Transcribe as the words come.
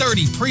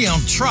30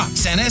 pre-owned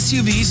trucks and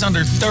SUVs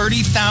under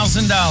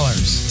 $30,000.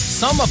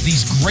 Some of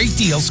these great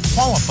deals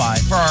qualify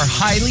for our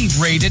highly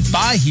rated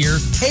Buy Here,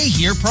 Pay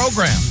Here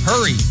program.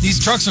 Hurry, these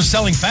trucks are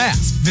selling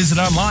fast. Visit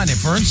online at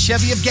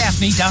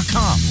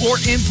BurnsChevyofGaffney.com or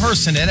in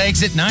person at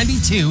Exit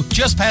 92,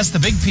 just past the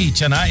Big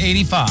Peach on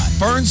I-85.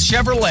 Burns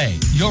Chevrolet,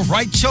 your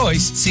right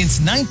choice since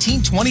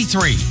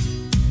 1923.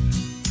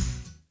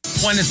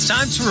 When it's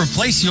time to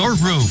replace your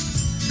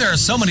roof, there are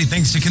so many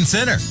things to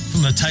consider,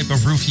 from the type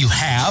of roof you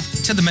have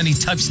to the many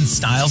types and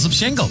styles of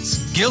shingles.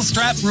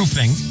 Gilstrap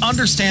Roofing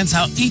understands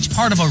how each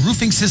part of a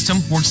roofing system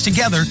works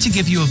together to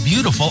give you a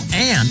beautiful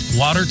and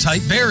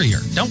watertight barrier.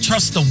 Don't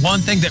trust the one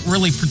thing that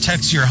really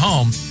protects your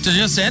home to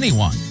just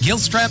anyone.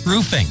 Gilstrap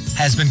Roofing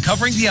has been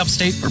covering the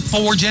upstate for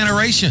 4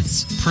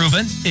 generations.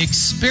 Proven,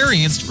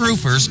 experienced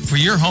roofers for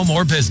your home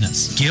or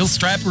business.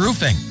 Gilstrap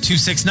Roofing,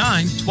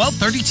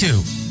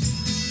 269-1232.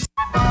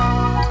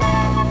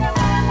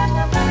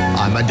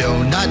 I'm a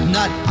donut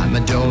nut, I'm a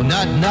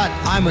donut nut,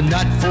 I'm a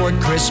nut for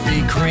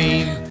Krispy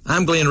Kreme.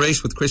 I'm Glenn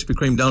Reese with Krispy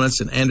Kreme Donuts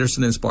in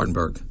Anderson and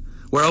Spartanburg.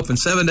 We're open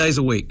 7 days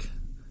a week.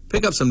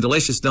 Pick up some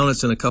delicious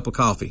donuts and a cup of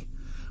coffee.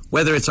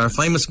 Whether it's our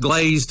famous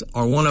glazed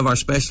or one of our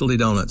specialty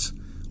donuts,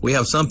 we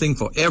have something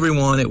for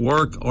everyone at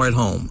work or at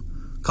home.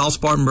 Call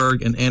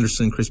Spartanburg and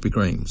Anderson Krispy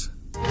Kremes.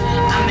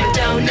 I'm a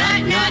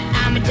donut nut,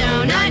 I'm a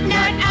donut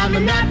nut, I'm a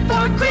nut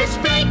for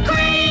Krispy Kreme.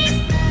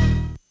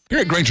 Here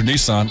at Granger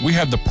Nissan, we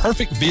have the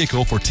perfect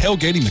vehicle for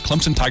tailgating the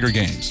Clemson Tiger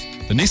games.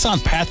 The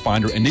Nissan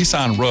Pathfinder and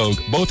Nissan Rogue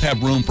both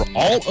have room for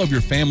all of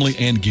your family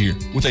and gear.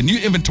 With a new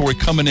inventory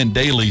coming in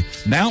daily,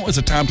 now is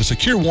the time to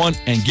secure one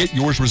and get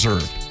yours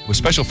reserved. With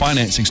special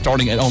financing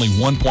starting at only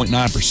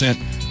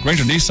 1.9%,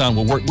 Granger Nissan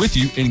will work with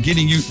you in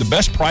getting you the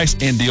best price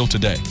and deal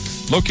today.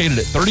 Located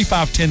at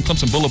 3510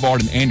 Clemson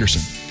Boulevard in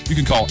Anderson, you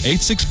can call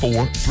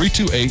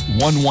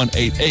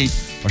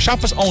 864-328-1188 or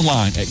shop us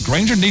online at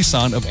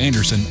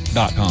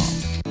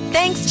GrangerNissanOfAnderson.com.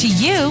 Thanks to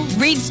you,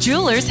 Reed's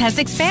Jewelers has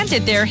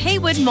expanded their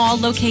Haywood Mall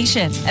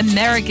location.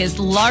 America's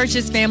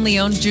largest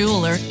family-owned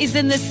jeweler is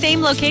in the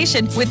same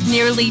location with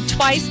nearly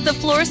twice the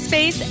floor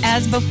space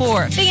as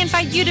before. They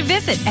invite you to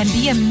visit and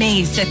be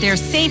amazed at their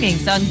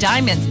savings on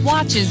diamonds,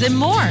 watches, and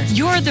more.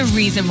 You're the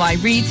reason why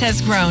Reed's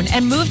has grown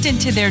and moved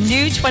into their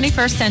new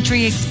 21st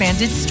century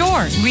expanded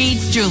store.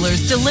 Reed's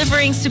Jewelers,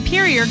 delivering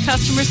superior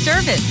customer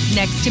service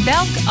next to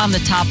Belk on the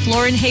top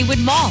floor in Haywood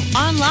Mall.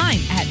 Online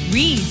at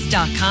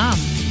reeds.com.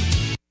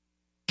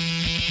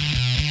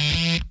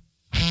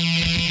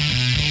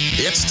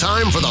 It's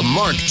time for the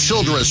Mark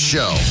Childress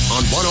Show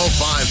on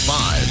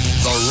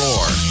 105.5 The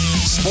Roar.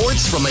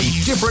 Sports from a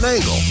different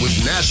angle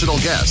with national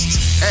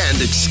guests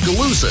and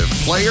exclusive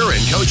player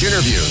and coach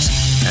interviews.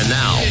 And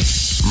now,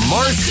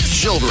 Mark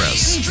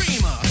Childress.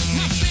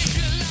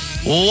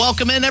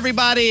 Welcome in,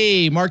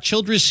 everybody. Mark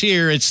Childress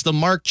here. It's the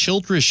Mark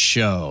Childress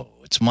Show.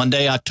 It's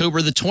Monday,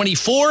 October the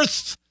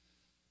 24th.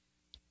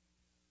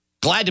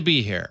 Glad to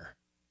be here.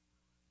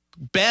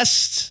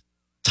 Best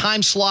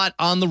time slot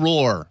on the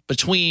Roar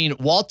between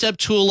Walt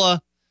Deptula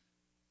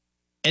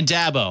and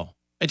Dabo.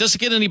 It doesn't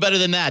get any better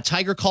than that.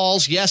 Tiger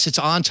Calls, yes, it's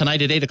on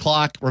tonight at 8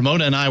 o'clock.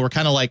 Ramona and I were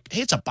kind of like,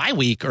 hey, it's a bye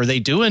week. Are they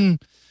doing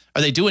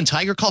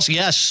Tiger Calls?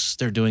 Yes,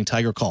 they're doing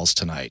Tiger Calls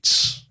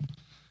tonight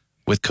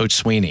with Coach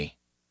Sweeney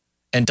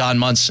and Don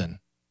Munson.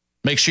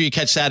 Make sure you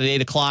catch that at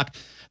 8 o'clock.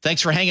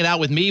 Thanks for hanging out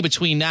with me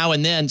between now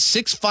and then.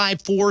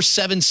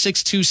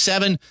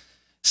 654-7627.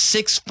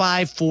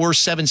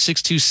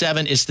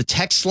 654-7627 is the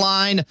text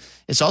line.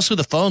 It's also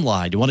the phone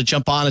line. You want to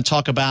jump on and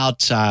talk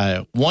about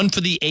one for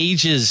the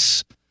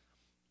ages.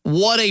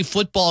 What a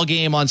football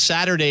game on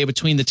Saturday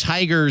between the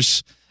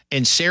Tigers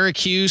and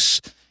Syracuse.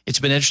 It's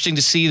been interesting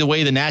to see the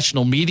way the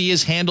national media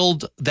has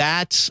handled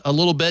that a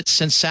little bit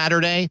since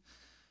Saturday.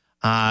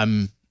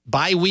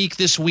 Bye week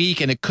this week,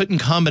 and it couldn't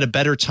come at a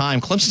better time.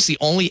 Clemson's the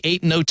only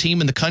 8-0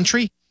 team in the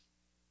country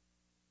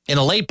in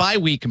a late bye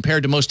week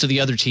compared to most of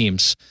the other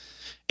teams.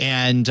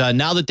 And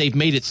now that they've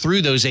made it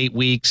through those 8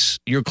 weeks,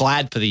 you're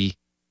glad for the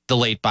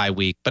late bye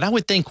week. But I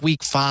would think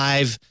week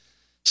 5,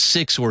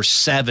 6, or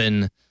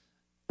 7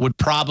 would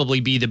probably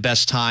be the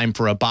best time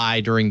for a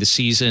bye during the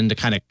season to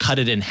kind of cut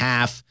it in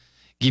half,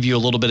 give you a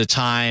little bit of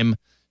time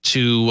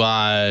to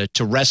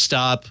rest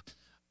up.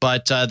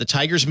 But the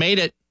Tigers made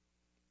it,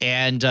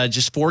 and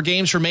just 4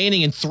 games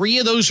remaining, and 3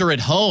 of those are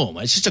at home.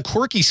 It's just a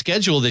quirky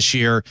schedule this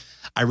year.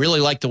 I really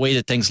like the way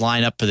that things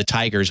line up for the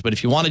Tigers. But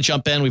if you want to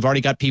jump in, we've already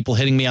got people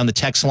hitting me on the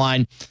text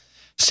line,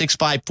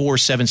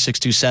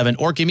 654-7627,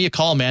 or give me a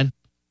call, man.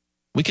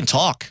 We can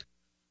talk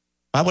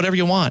about whatever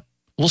you want.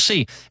 We'll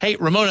see. Hey,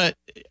 Ramona,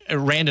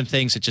 random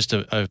things that just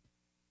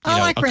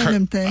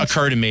random things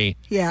occur to me.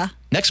 Yeah.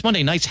 Next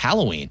Monday night's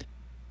Halloween.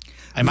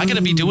 Am I going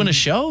to be doing a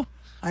show?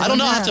 I don't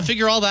know. I have to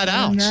figure all that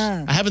out.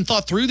 I haven't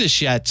thought through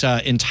this yet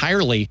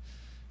entirely.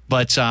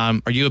 But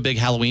are you a big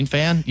Halloween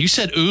fan? You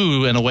said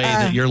ooh in a way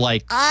that you're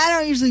like... I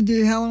don't usually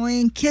do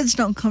Halloween. Kids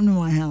don't come to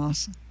my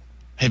house.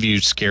 Have you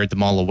scared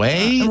them all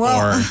away?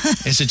 Or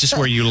is it just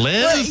where you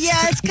live? Well,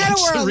 yeah, it's kind of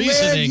where I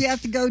live. You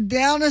have to go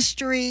down a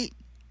street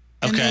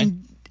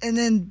and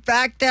then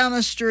back down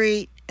a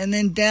street and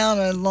then down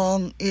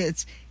along...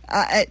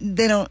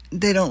 they don't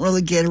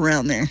really get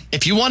around there.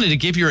 If you wanted to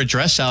give your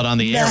address out on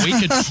the air, we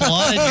could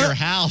flood your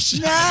house.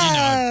 No,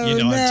 I'm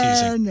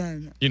teasing.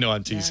 No. You know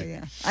I'm teasing.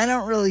 Yeah. I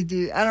don't really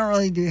do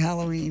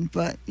Halloween,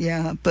 but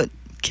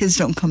kids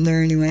don't come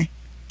there anyway.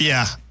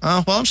 Yeah.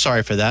 Well, I'm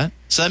sorry for that.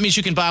 So that means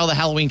you can buy all the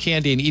Halloween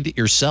candy and eat it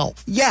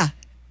yourself. Yeah.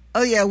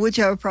 Oh yeah, which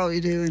I would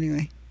probably do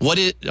anyway.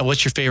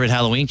 What's your favorite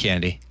Halloween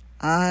candy?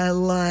 I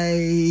like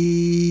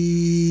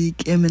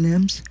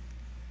M&Ms.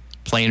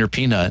 Plain or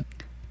peanut?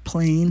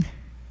 Plain.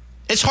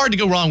 It's hard to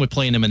go wrong with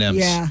plain M&Ms.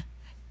 Yeah.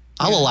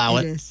 I'll allow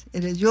it.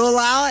 It is. You'll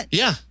allow it?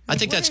 Yeah, I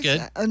think that's good.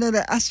 That? Oh, no,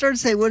 I started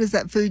to say, what is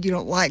that food you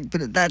don't like?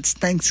 But that's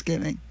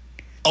Thanksgiving.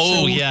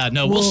 Oh, so yeah.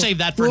 No, we'll save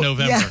that for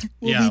November.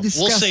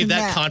 We'll save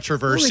that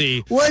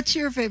controversy. What's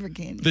your favorite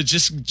candy? That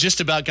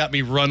just about got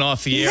me run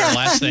off the air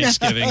last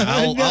Thanksgiving.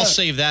 I'll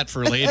save that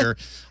for later.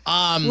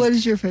 What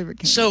is your favorite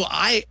candy? So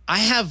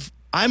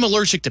I'm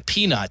allergic to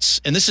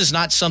peanuts, and this is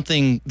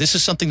something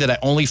that I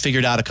only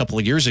figured out a couple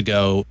of years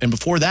ago. And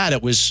before that,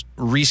 it was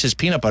Reese's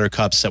peanut butter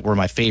cups that were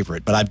my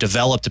favorite. But I've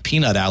developed a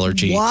peanut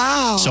allergy.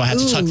 Wow. So I have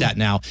to tuck that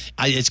now.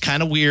 It's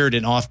kind of weird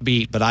and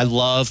offbeat, but I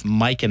love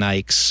Mike and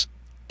Ike's.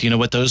 Do you know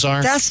what those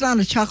are? That's not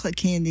a chocolate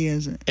candy,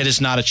 is it? It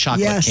is not a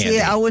chocolate candy.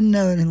 Yeah, I wouldn't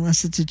know it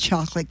unless it's a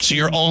chocolate candy.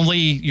 So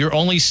you're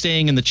only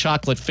staying in the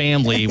chocolate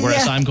family,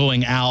 whereas I'm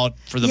going out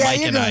for the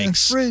Mike and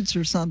Ike's. Fruits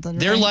or something.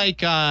 They're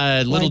like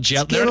little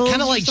jelly. They're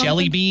kind of like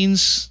jelly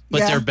beans, but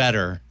they're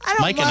better. I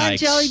don't mind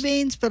jelly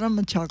beans, but I'm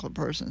a chocolate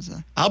person. So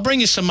I'll bring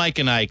you some Mike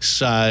and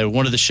Ike's.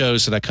 One of the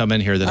shows that I come in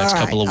here the next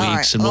couple of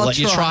weeks, and we'll let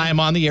you try them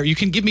on the air. You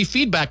can give me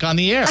feedback on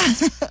the air.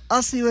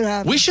 I'll see what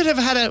happens. We should have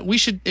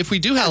if we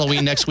do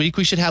Halloween next week,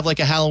 we should have like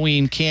a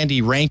Halloween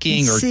candy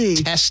ranking or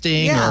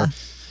testing or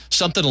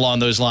something along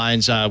those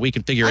lines. We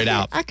can figure it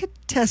out. I could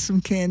test some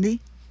candy.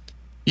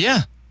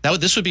 Yeah,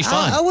 this would be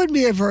fun. I wouldn't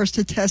be averse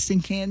to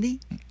testing candy.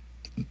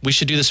 We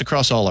should do this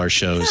across all our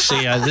shows.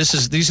 See,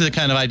 these are the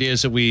kind of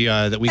ideas that we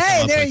come up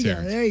with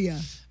here. There you go.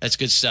 That's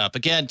good stuff.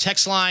 Again,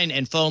 text line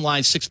and phone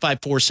line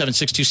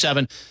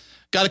 654-7627.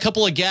 Got a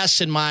couple of guests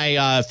in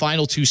my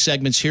final two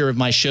segments here of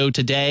my show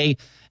today.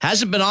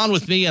 Hasn't been on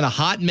with me in a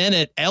hot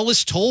minute.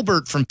 Ellis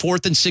Tolbert from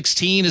 4th and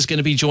 16 is going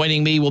to be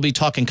joining me. We'll be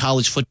talking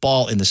college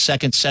football in the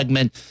second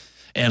segment.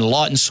 And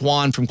Lawton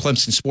Swann from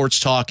Clemson Sports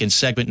Talk in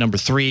segment number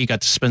 3.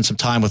 Got to spend some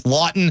time with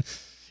Lawton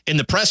in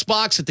the press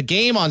box at the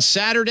game on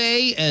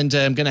Saturday, and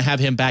I'm going to have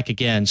him back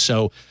again.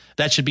 So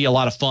that should be a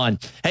lot of fun.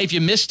 Hey, if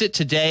you missed it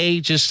today,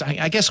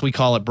 I guess we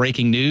call it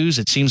breaking news.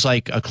 It seems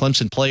like a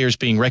Clemson player is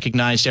being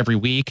recognized every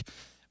week.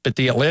 But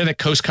the Atlantic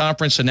Coast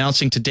Conference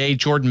announcing today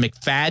Jordan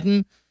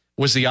McFadden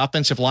was the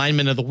offensive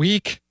lineman of the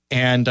week,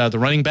 and the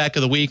running back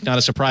of the week, not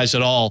a surprise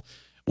at all,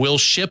 Will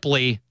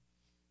Shipley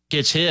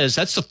gets his.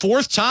 That's the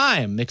 4th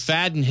time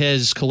McFadden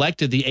has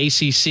collected the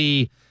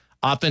ACC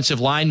Offensive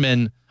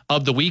Lineman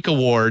of the Week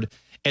award.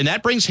 And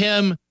that brings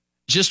him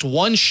just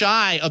one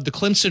shy of the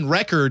Clemson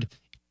record.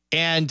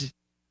 And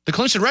the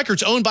Clemson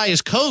record's owned by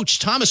his coach,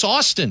 Thomas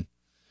Austin.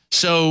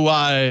 So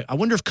I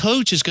wonder if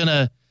Coach is going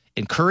to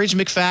encourage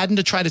McFadden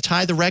to try to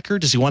tie the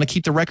record. Does he want to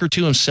keep the record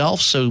to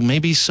himself? So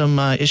maybe some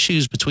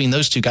issues between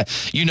those two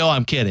guys. You know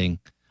I'm kidding.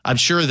 I'm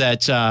sure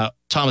that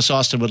Thomas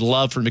Austin would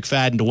love for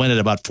McFadden to win it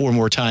about 4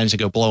 more times and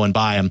go blowing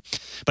by him.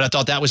 But I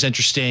thought that was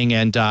interesting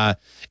and a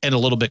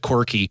little bit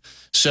quirky.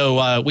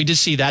 So we did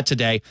see that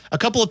today. A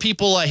couple of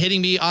people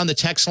hitting me on the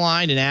text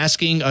line and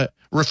asking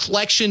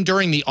reflection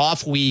during the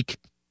off week.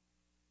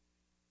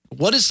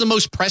 What is the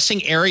most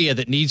pressing area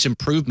that needs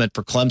improvement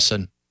for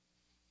Clemson?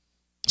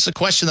 It's a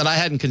question that I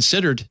hadn't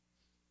considered.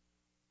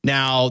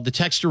 Now, the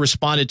texter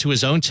responded to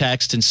his own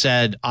text and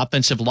said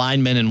offensive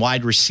linemen and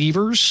wide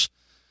receivers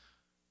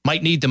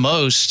might need the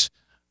most.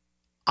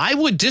 I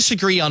would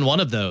disagree on one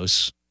of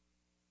those.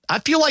 I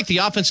feel like the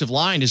offensive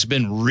line has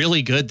been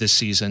really good this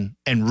season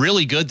and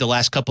really good the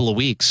last couple of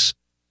weeks.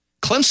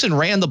 Clemson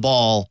ran the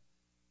ball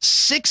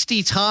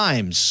 60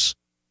 times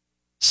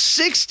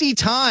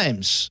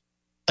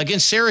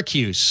against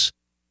Syracuse.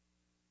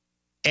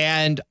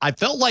 And I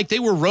felt like they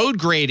were road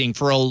grading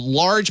for a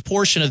large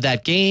portion of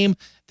that game.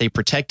 They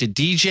protected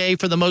DJ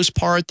for the most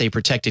part. They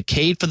protected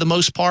Cade for the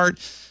most part.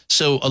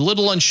 So a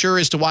little unsure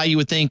as to why you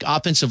would think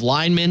offensive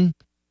linemen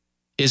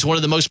is one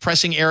of the most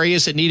pressing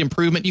areas that need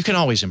improvement. You can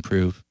always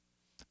improve,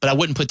 but I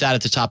wouldn't put that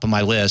at the top of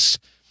my list.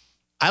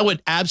 I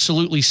would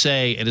absolutely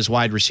say it is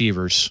wide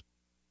receivers.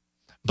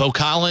 Bo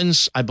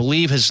Collins, I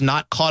believe, has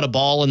not caught a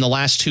ball in the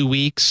last 2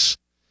 weeks.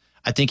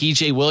 I think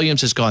EJ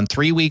Williams has gone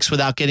 3 weeks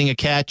without getting a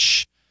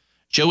catch.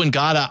 Joe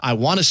Ngata, I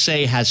want to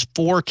say, has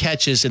 4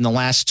 catches in the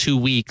last 2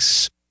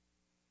 weeks.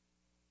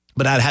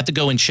 But I'd have to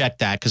go and check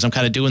that because I'm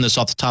kind of doing this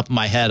off the top of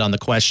my head on the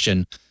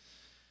question.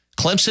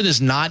 Clemson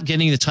is not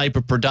getting the type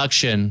of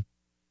production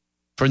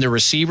from the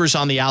receivers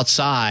on the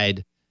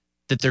outside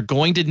that they're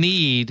going to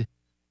need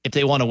if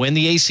they want to win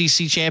the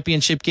ACC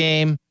championship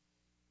game,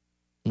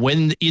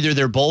 win either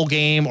their bowl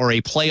game or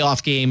a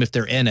playoff game if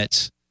they're in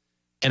it.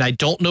 And I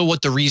don't know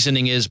what the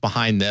reasoning is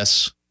behind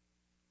this.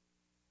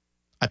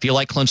 I feel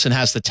like Clemson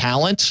has the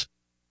talent.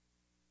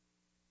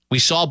 We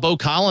saw Bo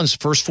Collins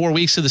first 4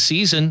 weeks of the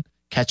season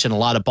catching a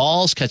lot of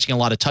balls, catching a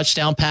lot of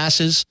touchdown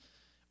passes.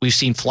 We've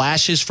seen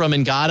flashes from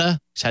Ngata.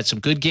 He's had some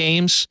good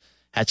games,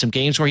 had some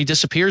games where he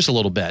disappears a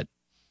little bit.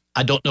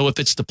 I don't know if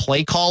it's the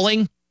play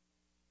calling.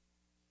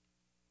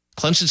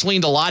 Clemson's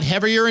leaned a lot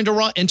heavier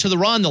into the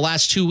run the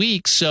last 2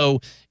 weeks,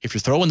 so if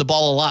you're throwing the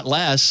ball a lot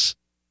less,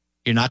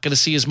 you're not going to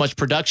see as much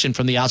production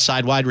from the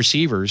outside wide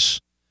receivers.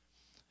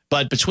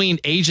 But between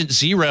Agent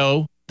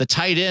Zero, the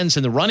tight ends,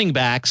 and the running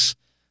backs,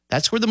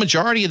 that's where the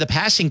majority of the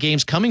passing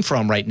game's coming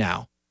from right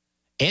now.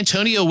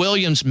 Antonio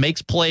Williams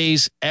makes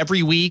plays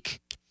every week.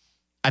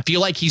 I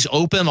feel like he's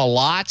open a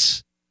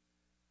lot.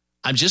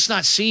 I'm just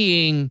not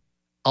seeing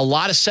a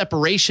lot of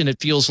separation, it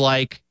feels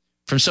like,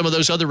 from some of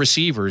those other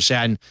receivers.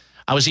 And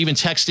I was even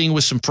texting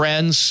with some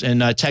friends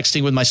and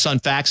texting with my son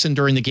Faxon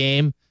during the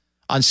game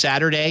on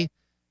Saturday.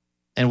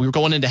 And we were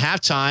going into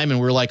halftime, and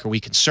we were like, are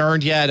we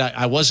concerned yet?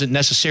 I wasn't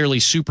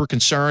necessarily super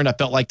concerned. I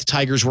felt like the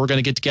Tigers were going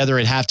to get together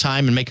at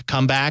halftime and make a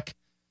comeback.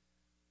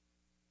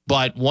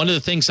 But one of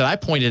the things that I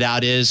pointed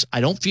out is I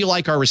don't feel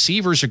like our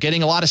receivers are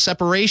getting a lot of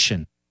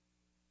separation.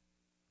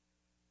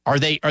 Are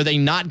they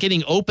not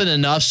getting open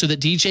enough so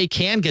that DJ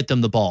can get them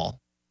the ball?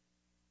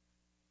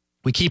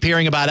 We keep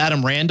hearing about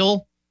Adam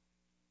Randall,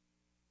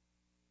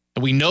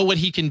 and we know what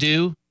he can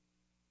do.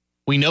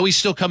 We know he's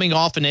still coming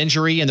off an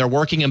injury, and they're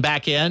working him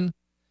back in.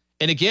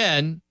 And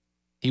again,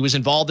 he was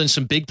involved in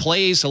some big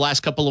plays the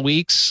last couple of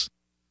weeks,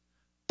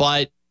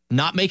 but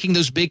not making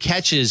those big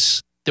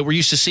catches that we're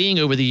used to seeing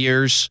over the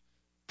years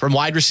from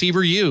wide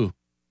receiver U.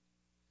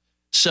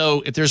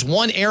 So if there's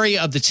one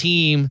area of the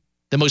team,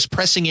 the most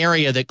pressing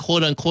area that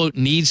quote unquote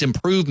needs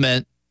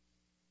improvement,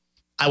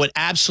 I would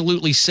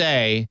absolutely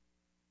say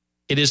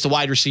it is the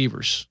wide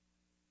receivers.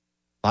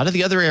 A lot of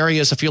the other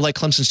areas, I feel like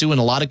Clemson's doing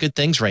a lot of good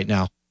things right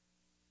now.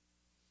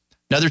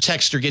 Another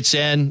texter gets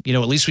in, at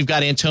least we've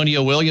got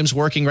Antonio Williams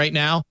working right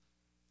now.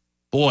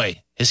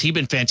 Boy, has he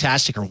been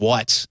fantastic or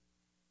what?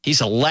 He's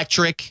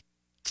electric,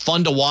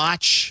 fun to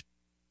watch.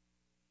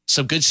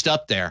 Some good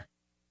stuff there.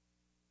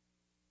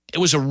 It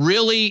was a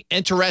really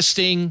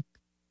interesting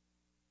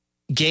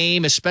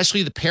game,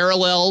 especially the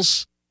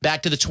parallels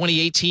back to the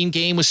 2018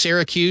 game with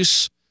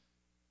Syracuse,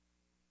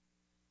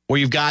 where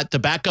you've got the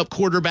backup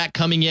quarterback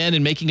coming in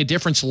and making a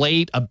difference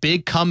late, a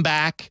big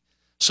comeback,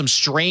 some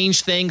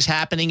strange things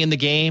happening in the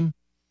game.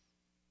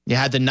 You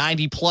had the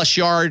 90-plus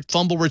yard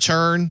fumble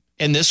return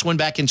in this one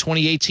back in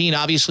 2018.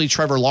 Obviously,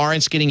 Trevor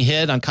Lawrence getting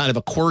hit on kind of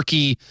a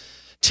quirky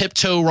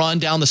tiptoe run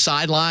down the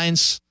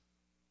sidelines.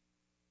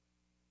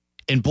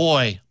 And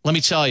boy, let me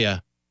tell you,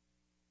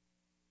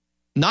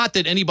 not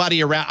that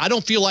anybody around, I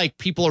don't feel like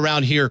people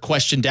around here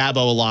question Dabo a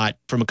lot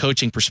from a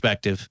coaching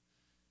perspective.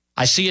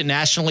 I see it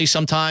nationally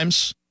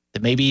sometimes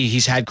that maybe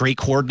he's had great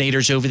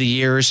coordinators over the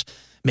years.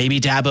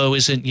 Maybe Dabo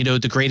isn't,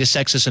 the greatest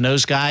X's and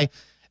O's guy.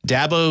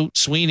 Dabo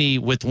Swinney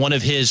with one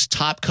of his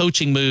top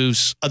coaching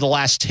moves of the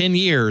last 10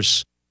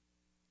 years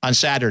on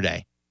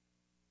Saturday.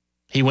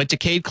 He went to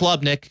Cade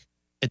Klubnik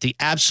at the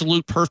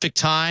absolute perfect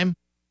time,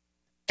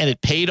 and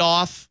it paid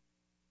off,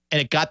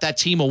 and it got that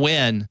team a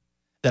win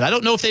that I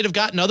don't know if they'd have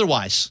gotten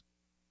otherwise.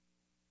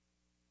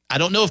 I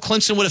don't know if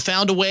Clemson would have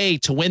found a way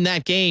to win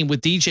that game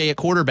with DJ at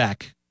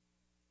quarterback.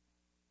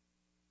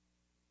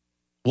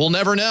 We'll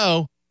never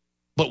know,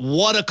 but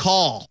what a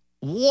call.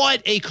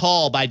 What a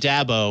call by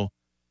Dabo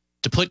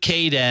to put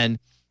Cade in.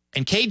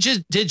 And Cade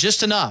did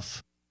just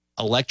enough.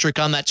 Electric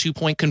on that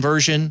 2-point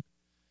conversion.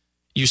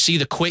 You see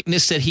the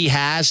quickness that he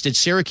has. Did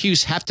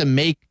Syracuse have to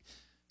make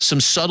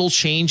some subtle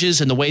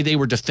changes in the way they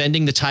were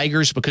defending the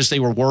Tigers because they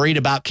were worried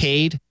about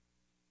Cade?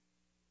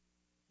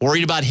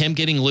 Worried about him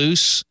getting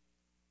loose?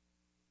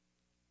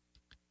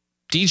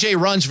 DJ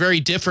runs very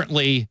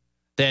differently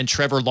than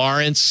Trevor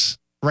Lawrence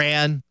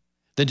ran,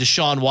 than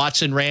Deshaun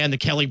Watson ran, than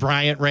Kelly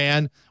Bryant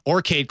ran,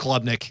 or Cade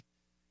Klubnik.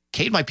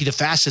 Cade might be the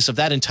fastest of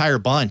that entire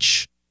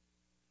bunch.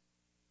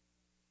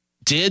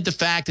 Did the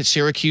fact that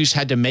Syracuse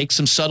had to make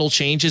some subtle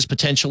changes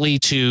potentially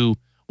to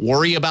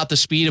worry about the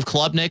speed of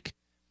Klubnik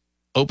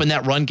open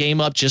that run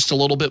game up just a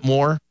little bit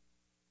more?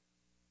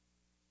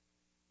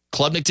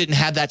 Klubnik didn't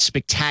have that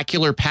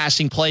spectacular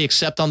passing play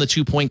except on the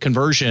 2-point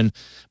conversion.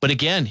 But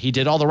again, he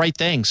did all the right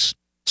things.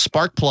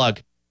 Spark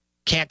plug.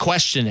 Can't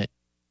question it.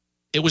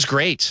 It was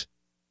great.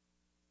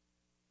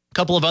 A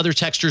couple of other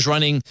texters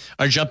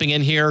are jumping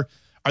in here.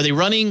 Are they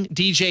running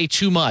DJ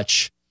too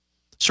much?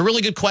 It's a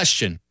really good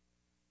question.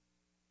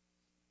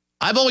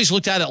 I've always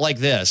looked at it like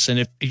this, and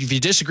if you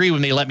disagree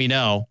with me, let me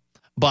know.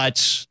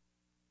 But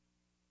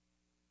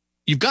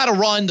you've got to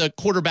run the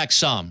quarterback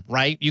some,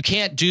 right? You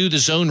can't do the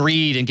zone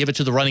read and give it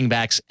to the running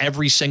backs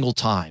every single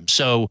time.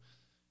 So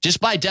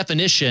just by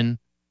definition,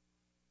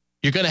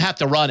 you're going to have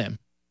to run him.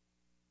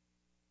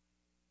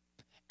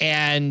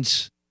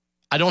 And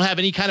I don't have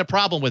any kind of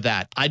problem with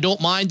that. I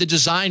don't mind the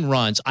design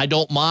runs. I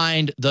don't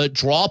mind the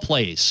draw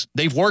plays.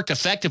 They've worked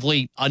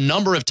effectively a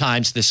number of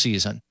times this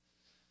season.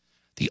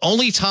 The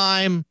only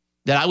time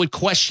that I would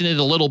question it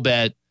a little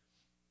bit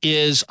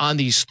is on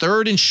these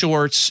 3rd and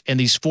shorts and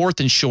these 4th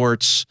and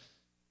shorts.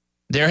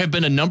 There have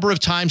been a number of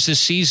times this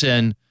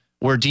season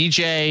where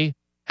DJ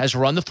has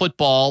run the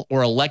football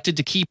or elected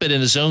to keep it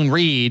in a zone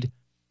read,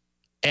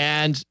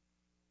 and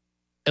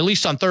at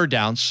least on third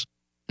downs,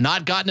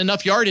 not gotten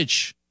enough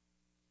yardage.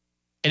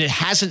 And it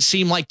hasn't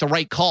seemed like the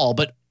right call,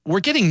 but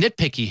we're getting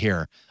nitpicky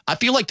here. I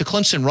feel like the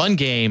Clemson run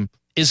game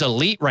is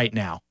elite right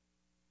now,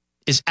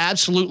 is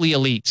absolutely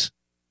elite.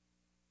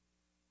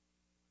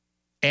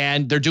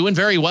 And they're doing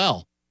very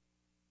well.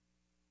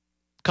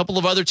 A couple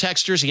of other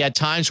texters, he had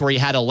times where he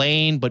had a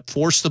lane, but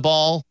forced the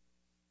ball,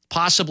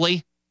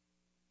 possibly.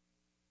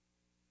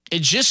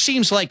 It just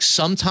seems like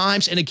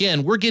sometimes, and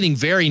again, we're getting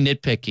very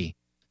nitpicky.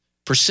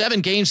 For 7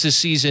 games this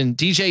season,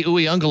 DJ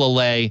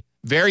Uiagalelei,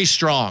 very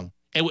strong.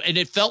 And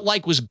it felt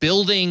like was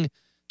building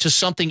to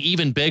something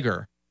even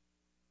bigger.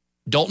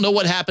 Don't know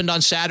what happened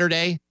on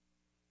Saturday.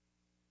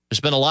 There's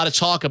been a lot of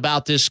talk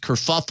about this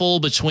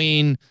kerfuffle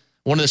between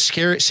one of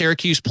the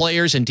Syracuse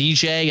players and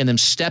DJ and them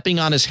stepping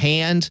on his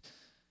hand.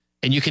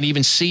 And you can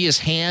even see his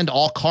hand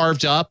all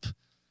carved up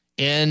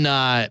in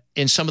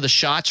some of the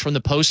shots from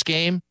the post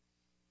game.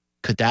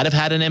 Could that have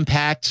had an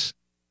impact?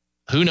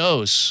 Who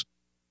knows?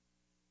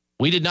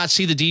 We did not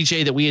see the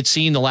DJ that we had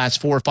seen the last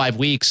 4 or 5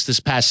 weeks this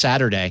past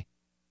Saturday.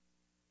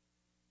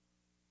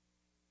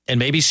 And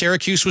maybe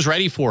Syracuse was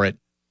ready for it.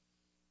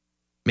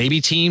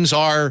 Maybe teams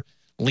are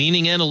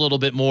leaning in a little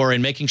bit more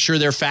and making sure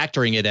they're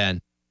factoring it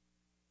in.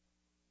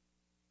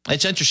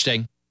 It's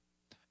interesting.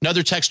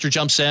 Another texter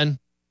jumps in.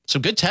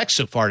 Some good texts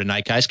so far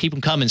tonight, guys. Keep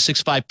them coming.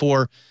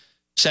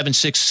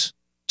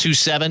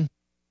 654-7627.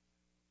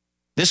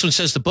 This one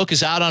says the book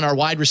is out on our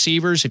wide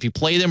receivers. If you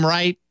play them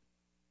right,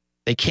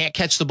 they can't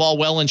catch the ball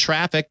well in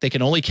traffic. They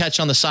can only catch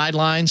on the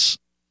sidelines.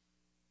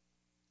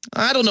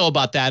 I don't know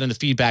about that and the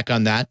feedback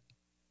on that.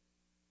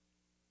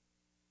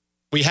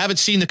 We haven't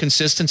seen the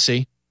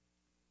consistency.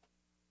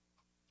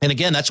 And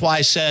again, that's why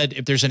I said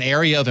if there's an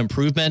area of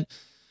improvement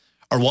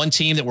or one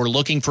team that we're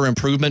looking for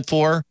improvement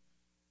for,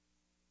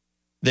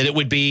 that it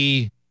would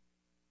be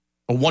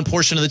one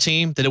portion of the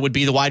team, that it would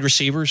be the wide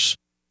receivers.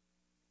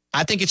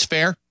 I think it's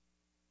fair.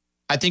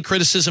 I think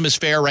criticism is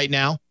fair right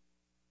now.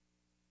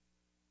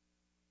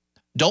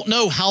 Don't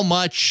know how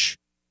much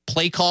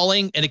play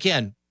calling, and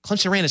again,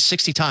 Clemson ran it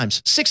 60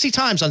 times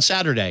on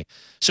Saturday.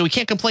 So we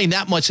can't complain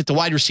that much that the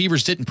wide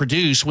receivers didn't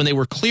produce when they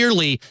were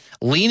clearly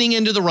leaning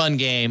into the run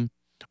game,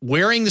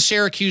 wearing the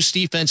Syracuse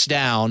defense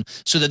down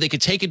so that they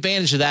could take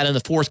advantage of that in the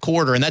fourth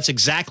quarter. And that's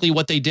exactly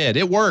what they did.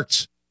 It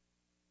worked.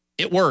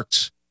 It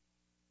worked.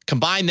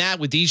 Combine that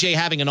with DJ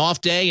having an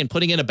off day and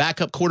putting in a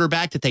backup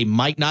quarterback that they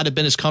might not have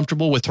been as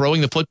comfortable with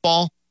throwing the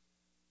football.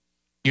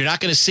 You're not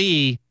going to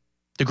see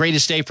the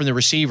greatest day from the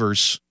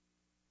receivers,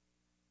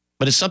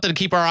 but it's something to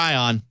keep our eye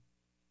on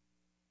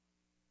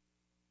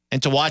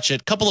and to watch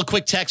it. Couple of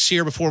quick texts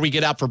here before we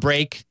get out for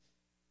break.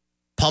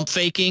 Pump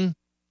faking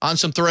on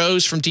some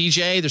throws from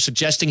DJ. They're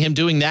suggesting him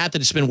doing that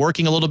it's been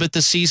working a little bit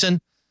this season.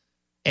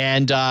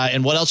 And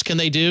what else can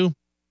they do?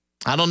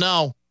 I don't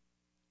know.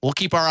 We'll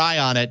keep our eye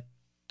on it.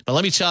 But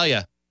let me tell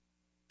you,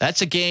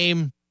 that's a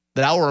game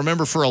that I will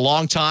remember for a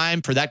long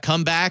time for that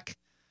comeback.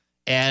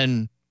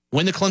 And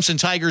when the Clemson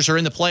Tigers are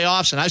in the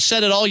playoffs, and I've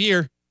said it all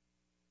year,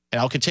 and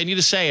I'll continue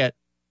to say it,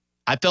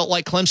 I felt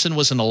like Clemson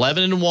was an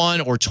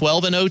 11-1 or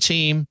 12-0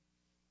 team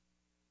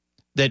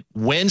that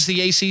wins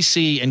the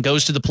ACC and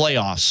goes to the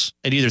playoffs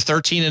at either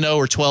 13-0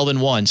 or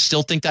 12-1.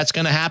 Still think that's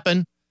going to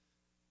happen?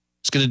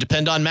 It's going to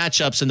depend on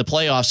matchups in the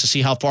playoffs to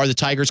see how far the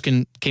Tigers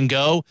can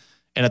go.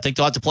 And I think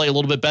they'll have to play a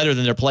little bit better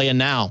than they're playing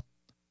now.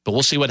 But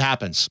we'll see what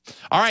happens.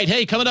 All right,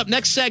 hey, coming up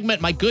next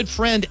segment, my good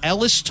friend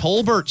Ellis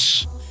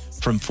Tolberts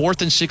from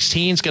 4th and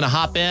 16 is going to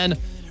hop in.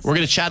 We're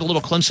going to chat a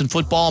little Clemson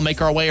football,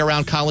 make our way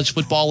around college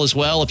football as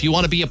well. If you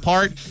want to be a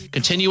part,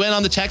 continue in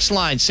on the text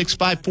line,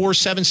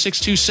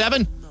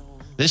 654-7627.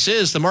 This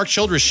is the Mark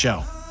Childress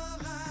Show.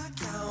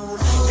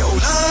 Your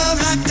love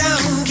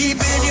lockdown,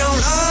 keeping your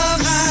love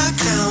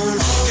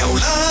lockdown. Your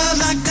love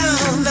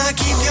lockdown, I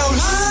keep your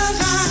love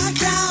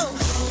lockdown.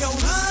 Your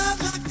love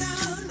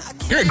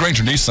lockdown. Here at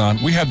Granger Nissan,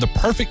 we have the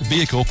perfect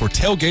vehicle for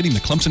tailgating the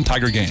Clemson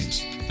Tiger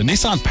games. The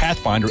Nissan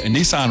Pathfinder and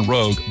Nissan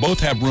Rogue both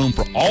have room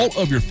for all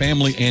of your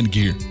family and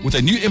gear. With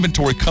a new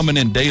inventory coming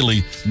in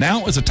daily,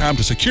 now is the time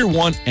to secure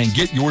one and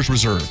get yours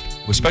reserved.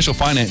 With special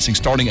financing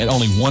starting at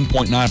only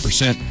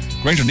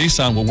 1.9%, Granger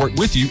Nissan will work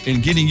with you in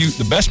getting you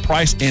the best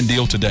price and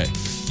deal today.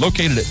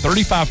 Located at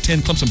 3510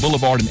 Clemson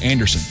Boulevard in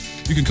Anderson,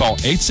 you can call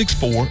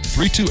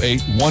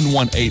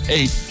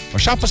 864-328-1188 or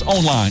shop us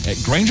online at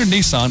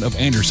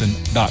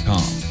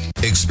GrangerNissanOfAnderson.com.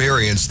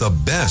 Experience the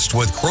best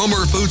with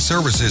Cromer Food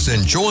Services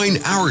and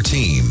join our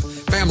team.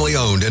 Family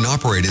owned and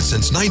operated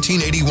since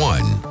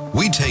 1981.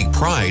 We take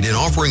pride in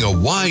offering a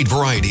wide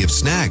variety of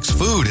snacks,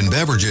 food, and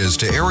beverages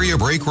to area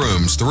break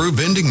rooms through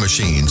vending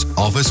machines,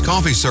 office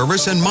coffee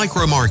service, and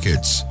micro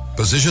markets.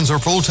 Positions are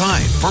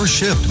full-time, first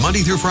shift,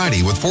 Monday through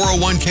Friday with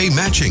 401k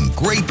matching,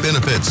 great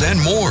benefits, and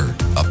more.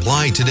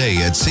 Apply today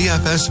at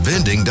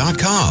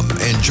cfsvending.com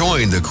and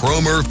join the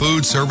Cromer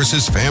Food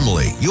Services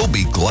family. You'll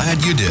be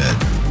glad you did.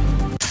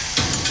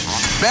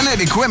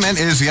 Bennett Equipment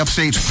is the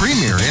Upstate's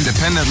premier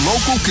independent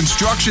local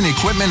construction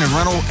equipment and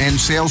rental and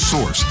sales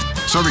source.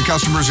 serving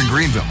customers in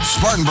Greenville,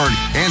 Spartanburg,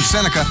 and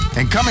Seneca,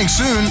 and coming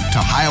soon to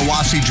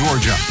Hiawassee,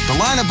 Georgia. The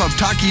lineup of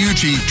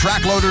Takeuchi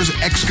track loaders,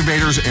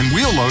 excavators, and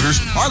wheel loaders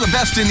are the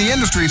best in the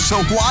industry,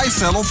 so why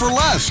settle for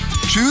less?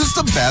 Choose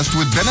the best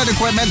with Bennett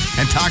Equipment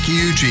and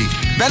Takeuchi.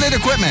 Bennett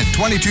Equipment,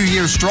 22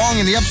 years strong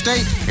in the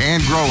upstate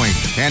and growing.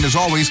 And as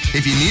always,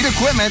 if you need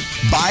equipment,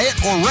 buy it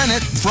or rent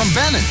it from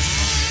Bennett.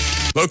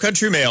 Low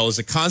Country Male is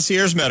a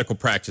concierge medical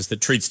practice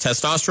that treats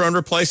testosterone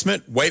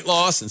replacement, weight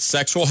loss, and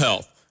sexual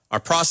health.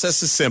 Our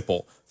process is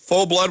simple.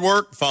 Full blood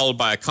work followed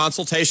by a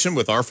consultation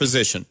with our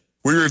physician.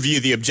 We review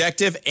the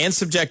objective and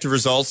subjective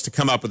results to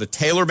come up with a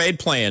tailor-made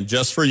plan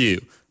just for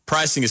you.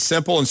 Pricing is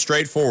simple and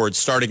straightforward,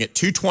 starting at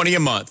 $220 a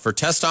month for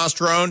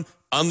testosterone,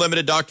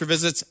 unlimited doctor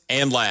visits,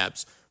 and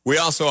labs. We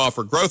also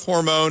offer growth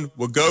hormone,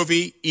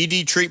 Wegovy,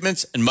 ED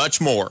treatments, and much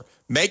more.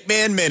 Make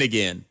men men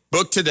again.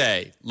 Book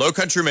today.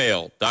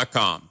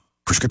 lowcountrymail.com.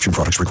 Prescription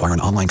products require an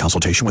online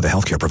consultation with a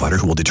healthcare provider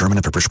who will determine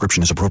if a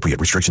prescription is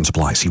appropriate. Restrictions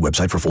apply. See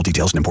website for full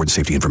details and important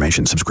safety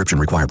information. Subscription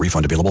required.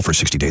 Refund available for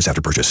 60 days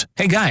after purchase.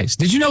 Hey guys,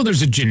 did you know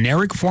there's a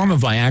generic form of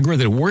Viagra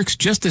that works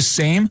just the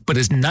same but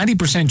is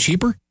 90%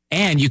 cheaper?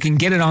 And you can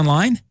get it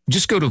online?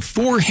 Just go to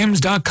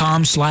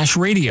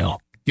 4hims.com/radio.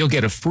 You'll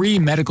get a free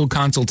medical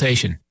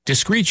consultation,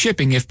 discreet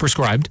shipping if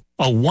prescribed,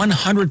 a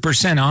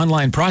 100%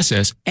 online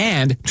process,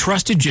 and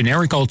trusted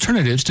generic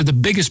alternatives to the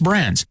biggest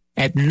brands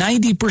at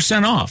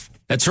 90% off.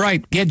 That's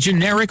right, get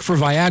generic for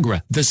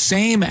Viagra, the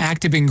same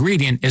active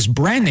ingredient as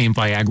brand name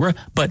Viagra,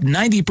 but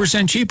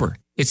 90% cheaper.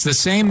 It's the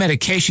same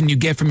medication you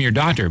get from your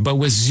doctor, but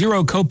with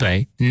zero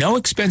copay, no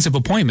expensive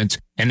appointments,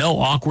 and no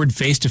awkward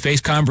face-to-face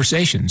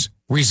conversations.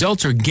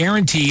 Results are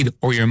guaranteed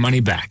or your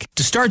money back.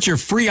 To start your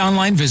free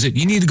online visit,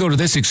 you need to go to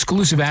this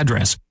exclusive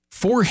address,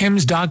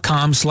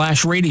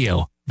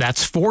 4hims.com/radio.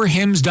 That's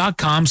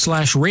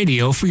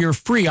 4hims.com/radio for your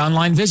free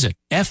online visit.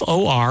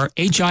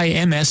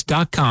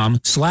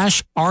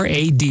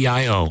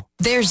 FORHIMS.com/RADIO.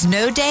 There's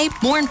no day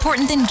more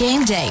important than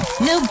game day.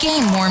 No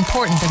game more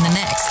important than the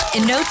next.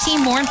 And no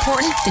team more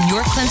important than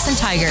your Clemson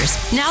Tigers.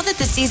 Now that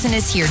the season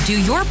is here,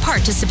 do your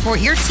part to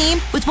support your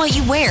team with what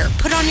you wear,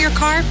 put on your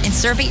car, and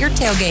serve at your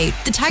tailgate.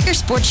 The Tiger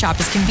Sports Shop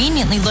is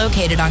conveniently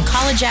located on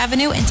College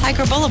Avenue and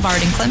Tiger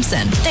Boulevard in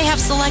Clemson. They have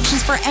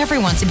selections for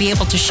everyone to be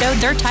able to show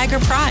their Tiger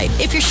pride.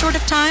 If you're short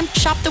of time,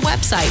 shop the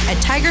website at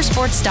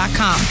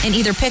tigersports.com and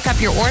either pick up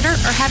your order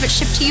or have it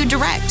shipped to you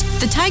direct.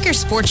 The Tiger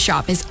Sports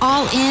Shop is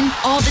all in,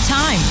 all the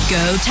time.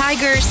 Go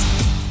Tigers!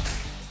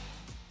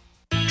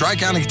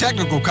 Tri-County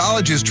Technical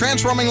College is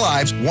transforming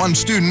lives one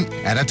student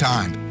at a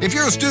time. If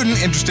you're a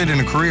student interested in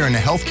a career in the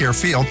healthcare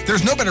field,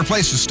 there's no better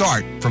place to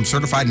start. From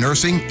certified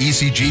nursing,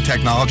 ECG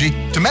technology,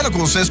 to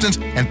medical assistance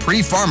and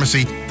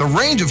pre-pharmacy, the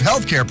range of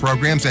healthcare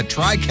programs at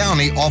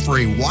Tri-County offer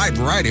a wide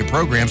variety of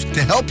programs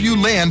to help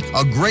you land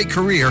a great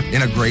career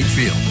in a great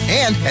field.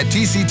 And at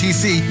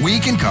TCTC, we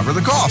can cover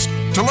the cost.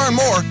 To learn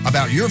more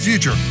about your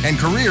future and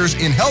careers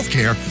in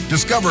healthcare,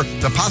 discover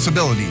the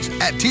possibilities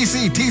at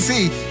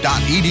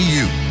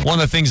tctc.edu. One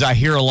of the things I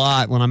hear a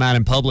lot when I'm out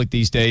in public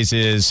these days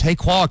is, hey,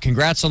 Quag,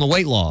 congrats on the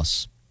weight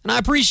loss. And I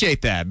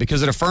appreciate that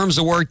because it affirms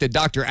the work that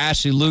Dr.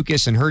 Ashley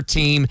Lucas and her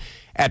team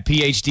at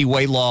PhD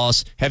Weight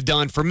Loss have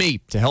done for me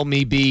to help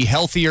me be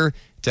healthier,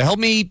 to help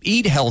me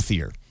eat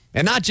healthier.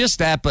 And not just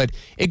that, but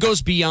it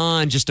goes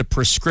beyond just a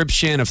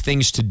prescription of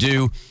things to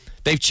do.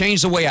 They've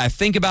changed the way I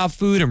think about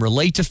food and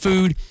relate to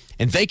food,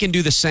 and they can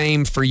do the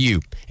same for you.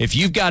 If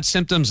you've got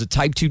symptoms of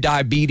type 2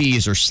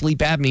 diabetes or sleep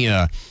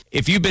apnea,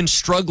 if you've been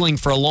struggling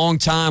for a long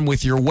time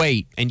with your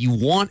weight and you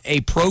want a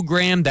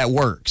program that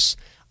works,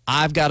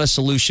 I've got a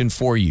solution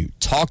for you.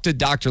 Talk to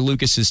Dr.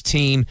 Lucas's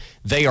team.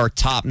 They are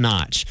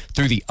top-notch.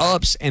 Through the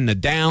ups and the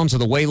downs of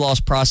the weight loss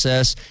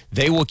process,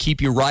 they will keep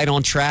you right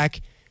on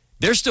track.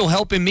 They're still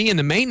helping me in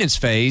the maintenance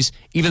phase,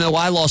 even though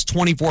I lost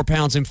 24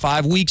 pounds in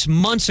 5 weeks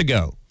months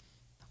ago.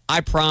 I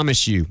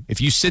promise you,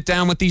 if you sit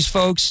down with these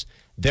folks,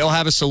 they'll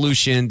have a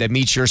solution that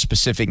meets your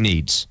specific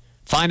needs.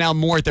 Find out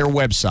more at their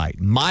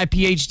website,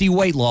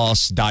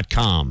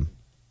 myphdweightloss.com.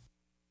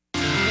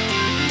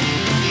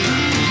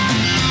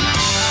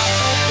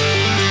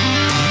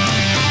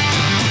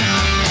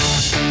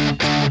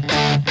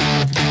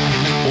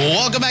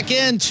 Welcome back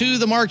into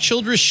the Mark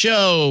Childress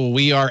Show.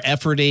 We are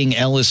efforting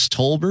Ellis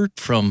Tolbert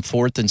from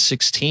 4th and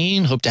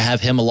 16. Hope to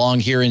have him along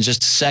here in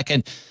just a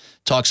second.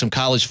 Talk some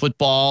college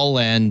football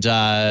and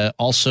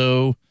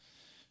also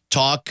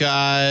talk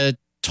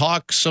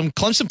some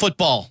Clemson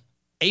football.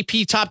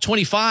 AP Top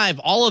 25,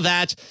 all of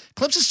that.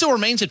 Clemson still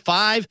remains at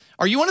 5.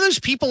 Are you one of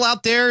those people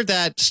out there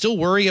that still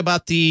worry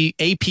about the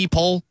AP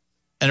poll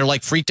and are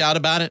like freaked out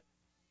about it?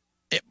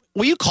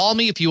 Will you call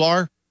me if you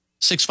are?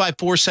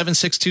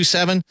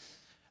 654-7627.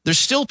 There's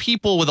still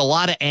people with a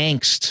lot of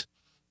angst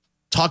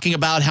talking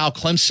about how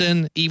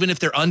Clemson, even if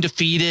they're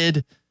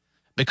undefeated,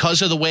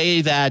 because of the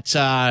way that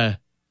the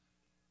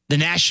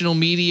national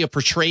media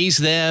portrays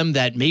them,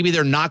 that maybe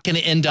they're not going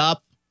to end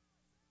up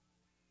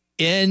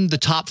in the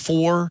top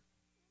 4.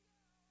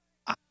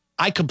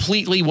 I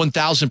completely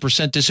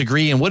 1,000%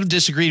 disagree and would have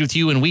disagreed with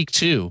you in week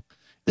 2.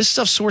 This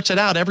stuff sorts it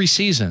out every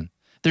season.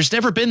 There's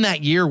never been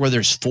that year where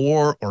there's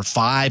 4 or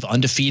 5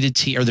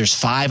 undefeated or there's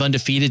 5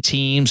 undefeated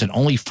teams and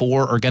only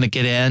 4 are going to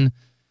get in.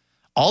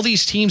 All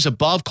these teams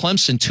above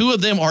Clemson, 2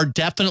 of them are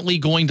definitely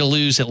going to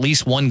lose at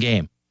least one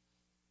game.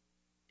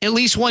 At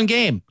least one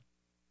game.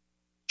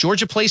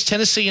 Georgia plays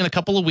Tennessee in a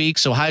couple of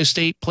weeks. Ohio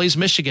State plays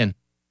Michigan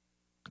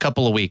a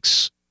couple of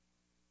weeks.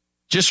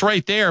 Just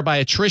right there, by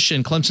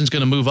attrition, Clemson's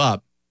going to move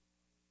up.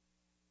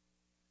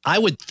 I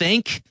would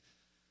think,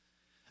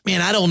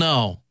 I don't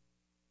know.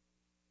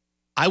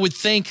 I would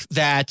think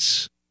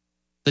that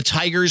the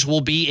Tigers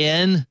will be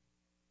in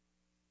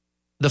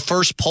the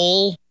first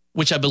poll,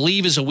 which I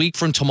believe is a week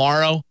from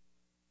tomorrow.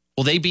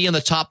 Will they be in the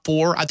top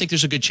 4? I think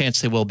there's a good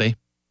chance they will be.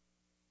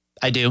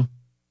 I do.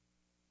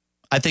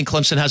 I think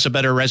Clemson has a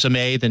better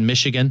resume than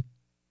Michigan.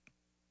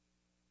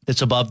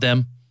 That's above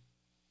them.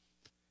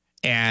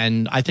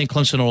 And I think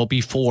Clemson will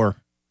be 4.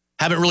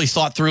 Haven't really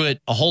thought through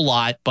it a whole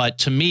lot, but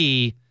to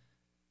me,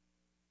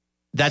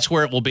 that's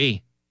where it will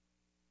be.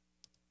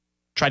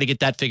 Try to get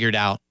that figured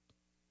out.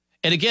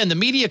 And again, the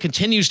media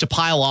continues to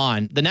pile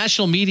on. The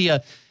national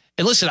media,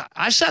 and listen,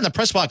 I've sat in the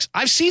press box.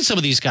 I've seen some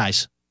of these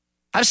guys.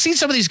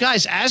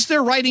 As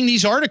they're writing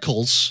these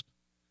articles.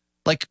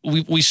 Like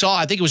we saw,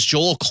 I think it was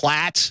Joel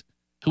Klatt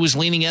who was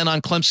leaning in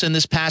on Clemson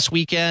this past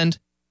weekend.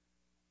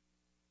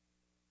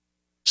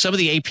 Some of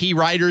the AP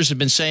writers have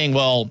been saying,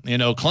 well,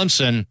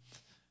 Clemson,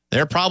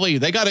 they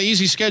got an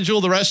easy schedule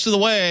the rest of the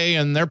way,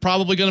 and they're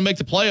probably going to make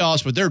the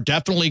playoffs, but they're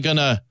definitely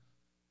not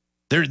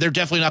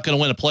going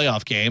to win a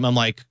playoff game. I'm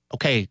like,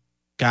 okay,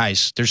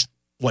 guys, there's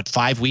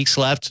 5 weeks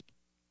left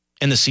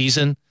in the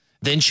season,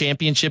 then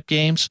championship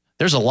games.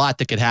 There's a lot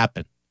that could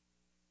happen.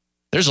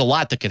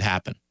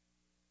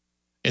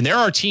 And there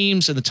are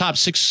teams in the top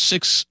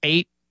 6,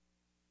 8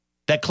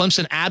 that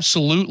Clemson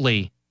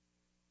absolutely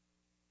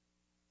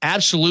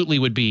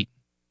would beat,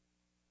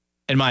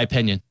 in my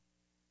opinion.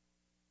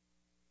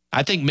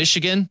 I think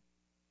Michigan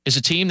is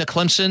a team that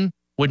Clemson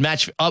would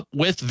match up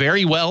with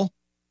very well.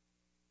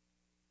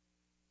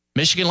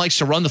 Michigan likes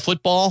to run the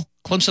football.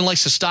 Clemson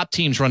likes to stop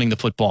teams running the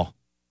football.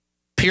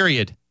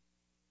 Period.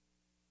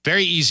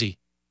 Very easy.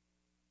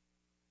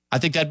 I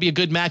think that'd be a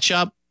good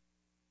matchup.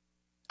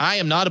 I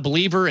am not a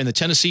believer in the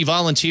Tennessee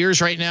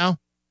Volunteers right now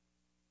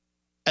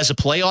as a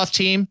playoff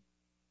team.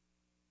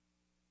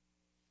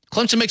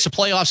 Clemson makes the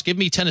playoffs. Give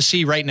me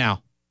Tennessee right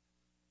now.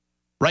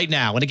 Right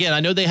now. And again, I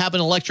know they have an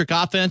electric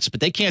offense, but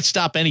they can't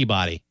stop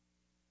anybody.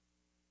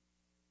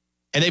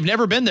 And they've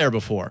never been there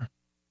before.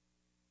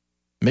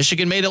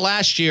 Michigan made it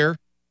last year.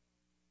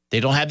 They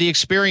don't have the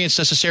experience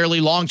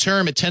necessarily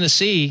long-term at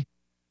Tennessee.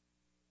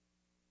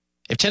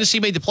 If Tennessee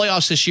made the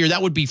playoffs this year,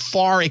 that would be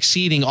far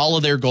exceeding all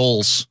of their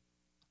goals.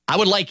 I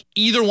would like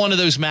either one of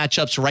those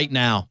matchups right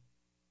now.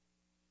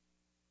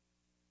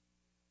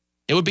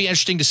 It would be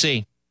interesting to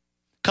see.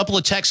 Couple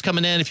of texts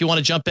coming in if you want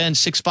to jump in,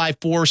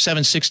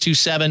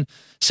 654-7627,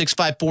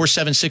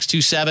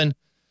 654-7627.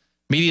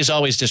 Media's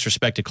always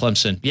disrespected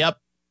Clemson. Yep,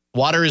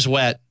 water is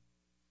wet.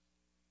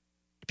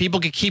 People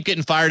can keep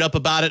getting fired up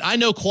about it. I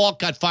know Qualk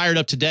got fired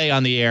up today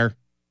on the air.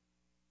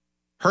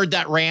 Heard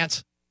that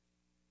rant.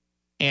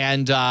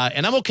 And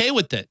I'm okay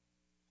with it.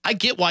 I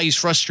get why he's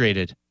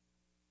frustrated.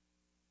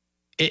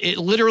 It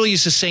literally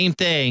is the same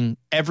thing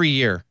every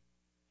year.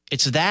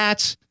 It's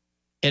that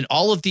and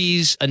all of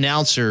these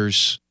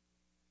announcers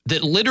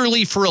that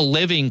literally for a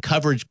living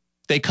cover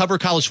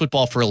college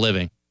football for a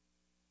living.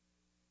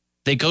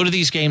 They go to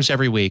these games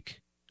every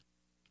week.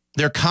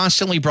 They're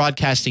constantly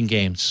broadcasting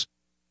games.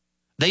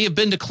 They have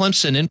been to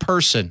Clemson in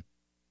person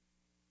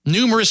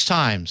numerous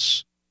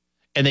times,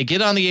 and they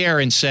get on the air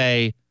and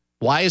say,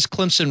 why is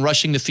Clemson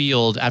rushing the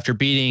field after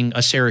beating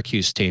a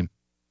Syracuse team?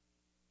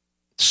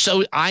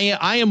 So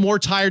I am more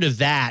tired of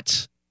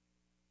that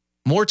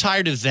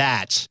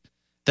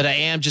than I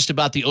am just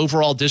about the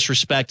overall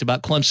disrespect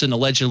about Clemson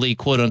allegedly,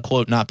 quote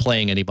unquote, not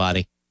playing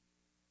anybody.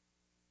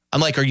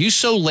 I'm like, are you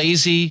so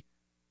lazy?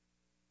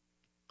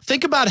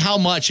 Think about how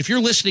much, if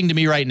you're listening to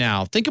me right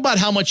now, think about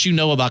how much you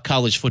know about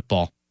college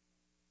football.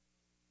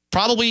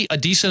 Probably a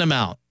decent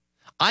amount.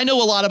 I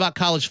know a lot about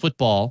college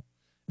football.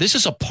 This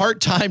is a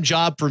part-time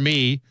job for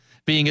me,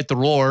 being at the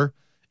Roar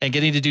and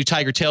getting to do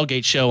Tiger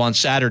Tailgate Show on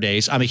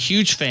Saturdays. I'm a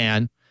huge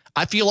fan.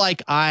 I feel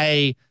like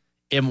I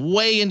am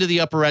way into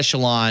the upper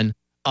echelon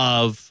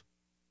of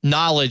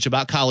knowledge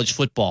about college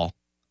football.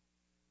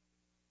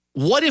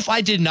 What if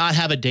I did not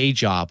have a day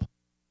job?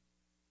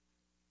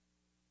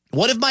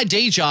 What if my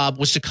day job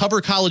was to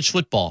cover college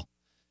football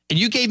and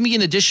you gave me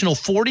an additional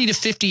 40 to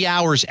 50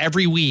 hours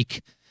every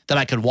week that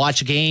I could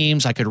watch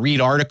games, I could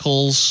read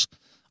articles,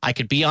 I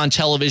could be on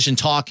television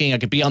talking, I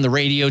could be on the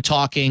radio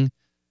talking.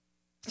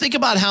 Think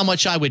about how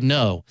much I would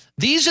know.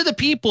 These are the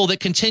people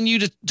that continue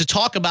to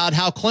talk about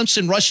how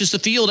Clemson rushes the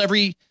field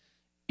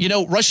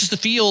rushes the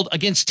field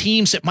against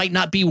teams that might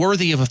not be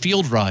worthy of a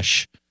field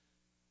rush.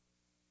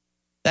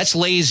 That's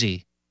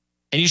lazy.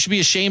 And you should be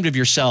ashamed of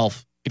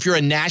yourself if you're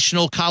a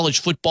national college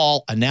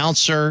football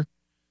announcer,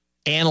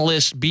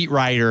 analyst, beat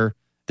writer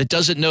that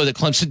doesn't know that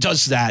Clemson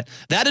does that.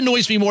 That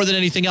annoys me more than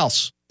anything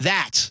else.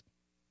 That.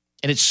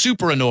 And it's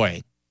super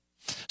annoying.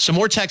 Some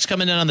more text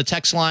coming in on the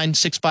text line,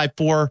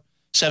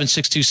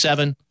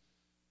 654-7627.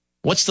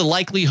 What's the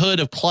likelihood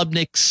of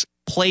Klubnik's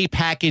play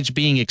package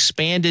being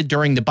expanded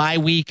during the bye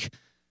week?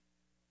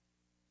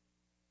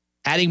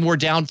 Adding more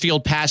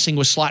downfield passing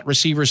with slot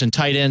receivers and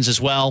tight ends as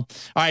well.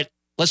 All right,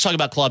 let's talk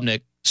about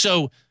Klubnik.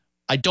 So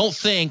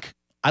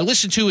I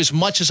listened to as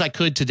much as I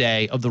could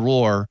today of the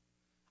Roar.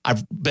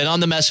 I've been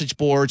on the message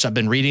boards. I've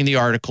been reading the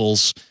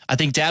articles. I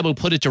think Dabo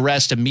put it to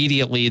rest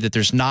immediately that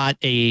there's not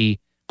a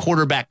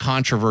quarterback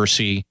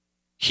controversy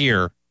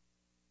here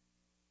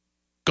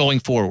going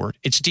forward.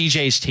 It's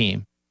DJ's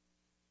team.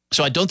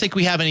 So I don't think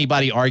we have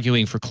anybody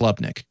arguing for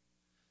Klubnik.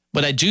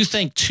 But I do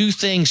think two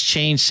things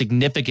changed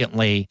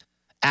significantly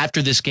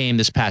after this game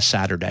this past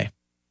Saturday.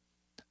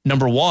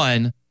 Number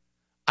one,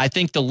 I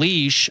think the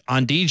leash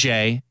on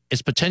DJ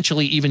is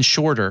potentially even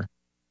shorter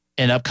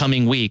in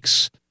upcoming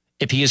weeks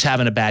if he is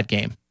having a bad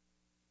game.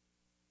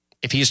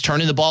 If he is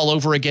turning the ball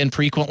over again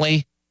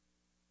frequently,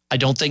 I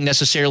don't think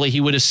necessarily he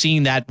would have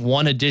seen that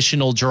one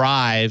additional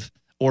drive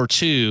or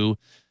two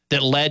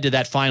that led to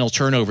that final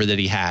turnover that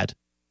he had.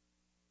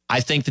 I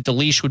think that the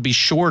leash would be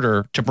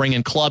shorter to bring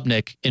in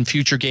Klubnik in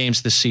future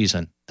games this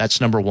season. That's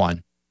number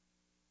one.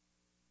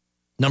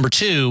 Number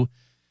two,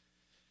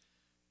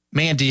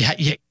 man, do you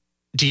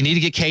need to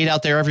get Cade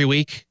out there every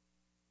week?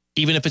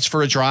 Even if it's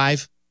for a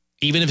drive,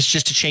 even if it's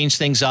just to change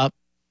things up?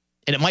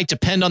 And it might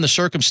depend on the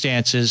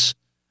circumstances,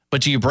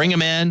 but do you bring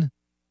him in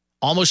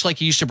almost like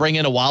you used to bring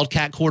in a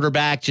Wildcat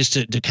quarterback just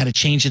to kind of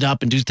change it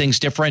up and do things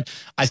different?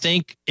 I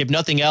think if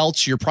nothing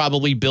else, you're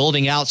probably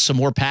building out some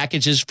more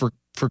packages for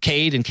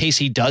Cade in case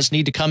he does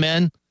need to come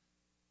in.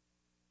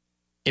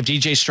 If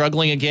DJ's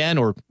struggling again,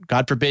 or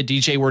God forbid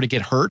DJ were to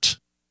get hurt.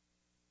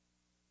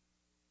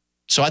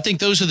 So I think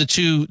those are the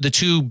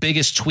two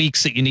biggest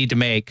tweaks that you need to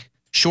make.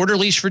 Shorter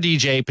leash for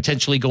DJ,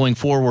 potentially going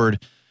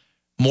forward.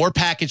 More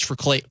package for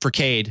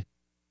Cade.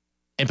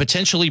 And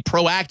potentially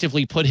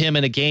proactively put him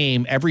in a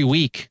game every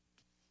week,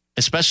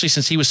 especially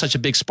since he was such a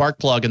big spark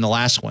plug in the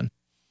last one.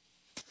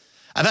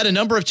 I've had a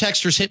number of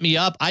texters hit me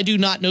up. I do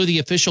not know the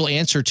official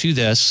answer to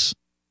this.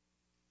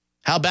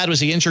 How bad was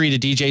the injury to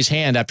DJ's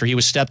hand after he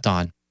was stepped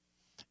on?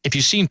 If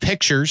you've seen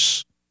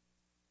pictures,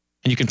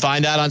 and you can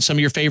find that on some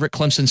of your favorite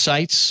Clemson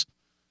sites,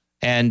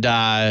 and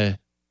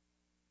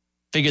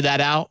figure that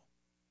out,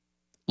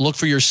 look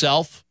for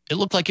yourself. It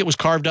looked like it was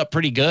carved up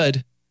pretty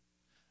good,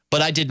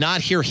 but I did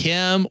not hear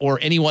him or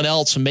anyone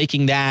else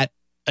making that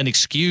an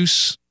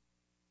excuse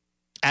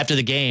after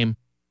the game.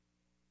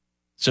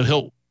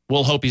 So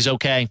we'll hope he's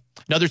okay.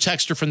 Another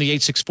texter from the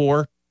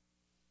 864.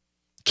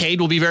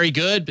 Cade will be very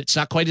good, but it's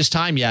not quite his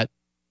time yet.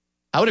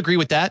 I would agree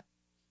with that.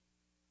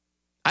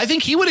 I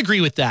think he would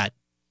agree with that.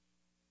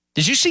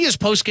 Did you see his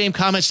post-game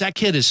comments? That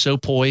kid is so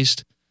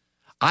poised.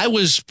 I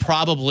was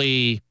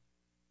probably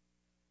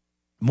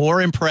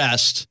more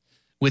impressed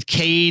with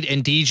Cade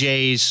and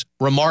DJ's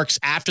remarks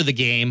after the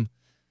game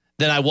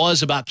than I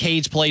was about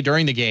Cade's play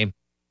during the game.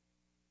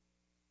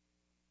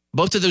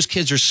 Both of those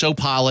kids are so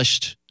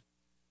polished,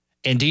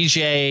 and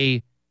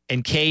DJ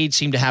and Cade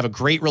seem to have a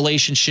great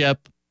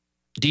relationship.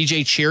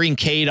 DJ cheering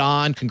Cade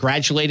on,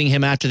 congratulating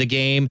him after the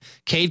game.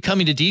 Cade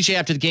coming to DJ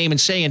after the game and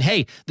saying,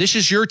 hey, this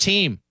is your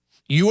team.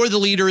 You are the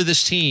leader of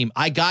this team.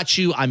 I got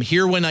you. I'm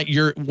here when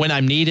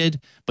I'm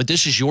needed, but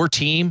this is your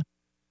team.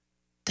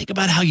 Think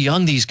about how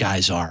young these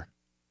guys are.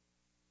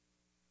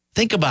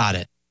 Think about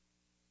it.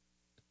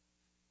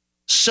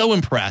 So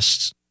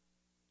impressed.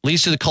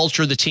 Leads to the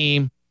culture of the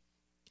team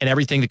and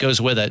everything that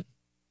goes with it.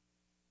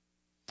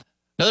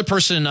 Another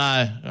person,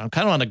 I'm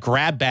kind of on a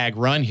grab bag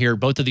run here,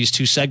 both of these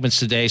two segments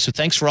today. So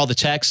thanks for all the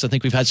texts. I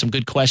think we've had some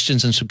good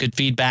questions and some good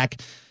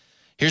feedback.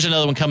 Here's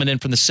another one coming in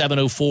from the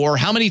 704.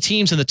 How many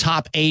teams in the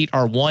top 8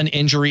 are one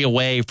injury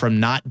away from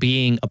not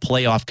being a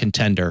playoff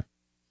contender?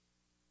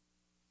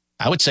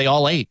 I would say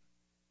all 8.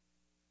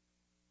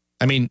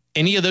 I mean,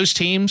 any of those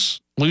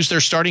teams lose their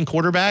starting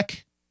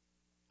quarterback,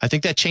 I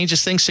think that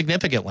changes things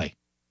significantly.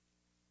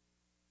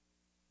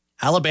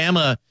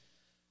 Alabama,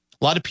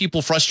 a lot of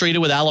people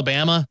frustrated with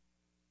Alabama.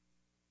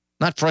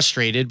 Not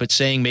frustrated, but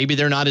saying maybe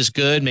they're not as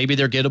good. Maybe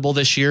they're gettable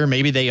this year.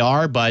 Maybe they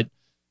are. But,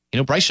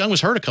 Bryce Young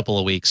was hurt a couple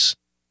of weeks.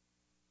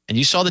 And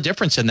you saw the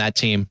difference in that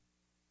team.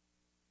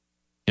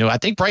 I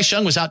think Bryce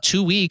Young was out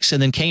 2 weeks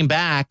and then came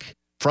back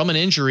from an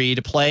injury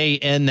to play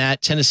in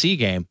that Tennessee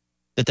game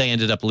that they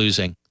ended up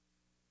losing.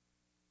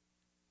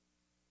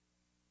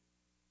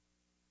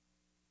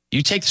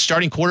 You take the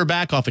starting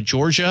quarterback off of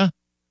Georgia,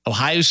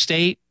 Ohio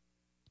State,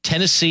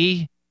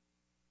 Tennessee,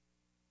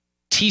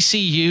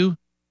 TCU,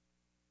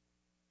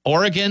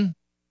 Oregon,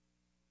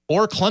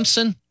 or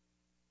Clemson.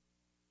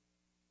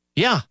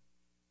 Yeah,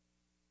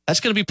 that's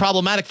going to be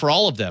problematic for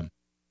all of them.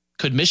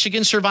 Could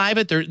Michigan survive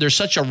it? They're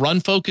such a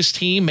run-focused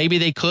team. Maybe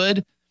they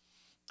could.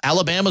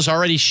 Alabama's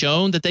already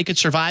shown that they could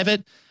survive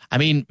it. I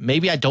mean,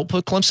 maybe I don't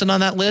put Clemson on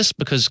that list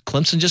because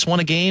Clemson just won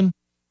a game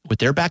with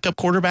their backup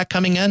quarterback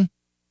coming in.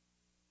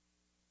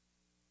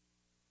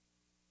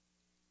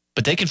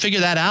 But they can figure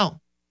that out.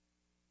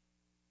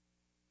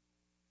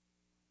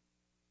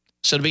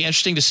 So it'll be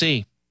interesting to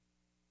see.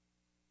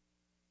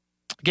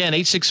 Again,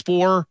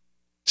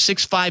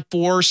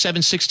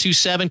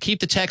 654-7627. Keep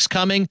the text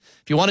coming.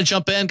 If you want to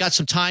jump in, got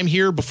some time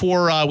here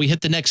before we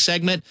hit the next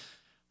segment.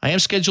 I am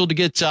scheduled to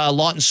get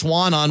Lawton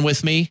Swann on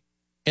with me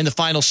in the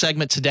final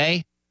segment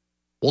today.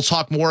 We'll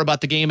talk more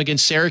about the game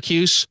against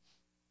Syracuse.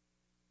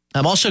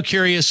 I'm also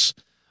curious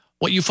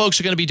what you folks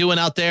are going to be doing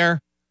out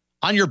there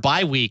on your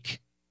bye week.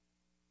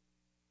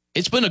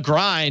 It's been a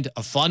grind,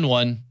 a fun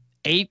one.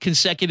 8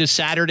 consecutive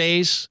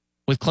Saturdays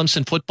with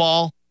Clemson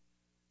football.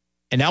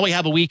 And now we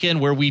have a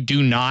weekend where we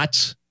do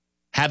not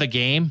have a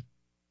game.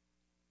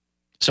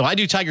 So I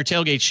do Tiger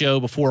Tailgate Show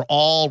before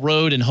all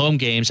road and home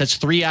games. That's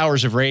 3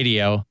 hours of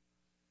radio.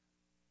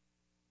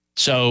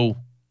 So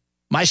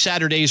my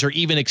Saturdays are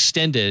even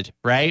extended,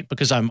 right?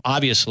 Because I'm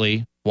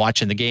obviously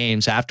watching the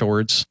games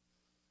afterwards.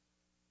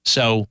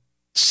 So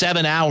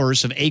 7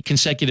 hours of 8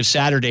 consecutive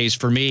Saturdays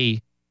for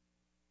me.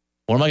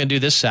 What am I going to do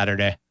this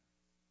Saturday?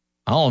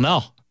 I don't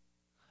know.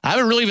 I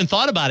haven't really even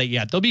thought about it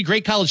yet. There'll be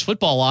great college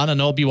football on,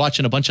 and I'll be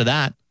watching a bunch of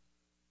that.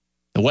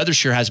 The weather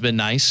sure has been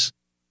nice.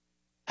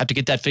 Have to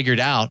get that figured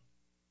out.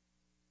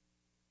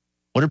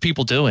 What are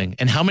people doing?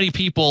 And how many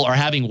people are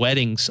having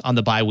weddings on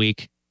the bye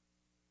week?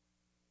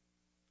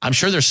 I'm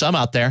sure there's some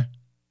out there.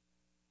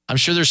 I'm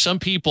sure there's some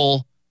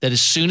people that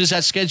as soon as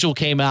that schedule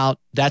came out,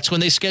 that's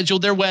when they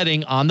scheduled their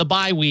wedding on the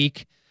bye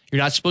week.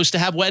 You're not supposed to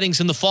have weddings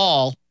in the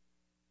fall.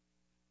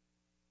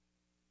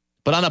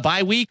 But on a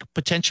bye week,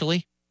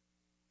 potentially,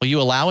 will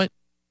you allow it?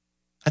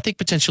 I think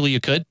potentially you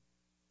could.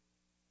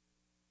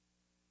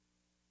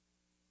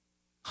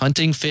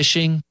 Hunting,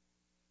 fishing,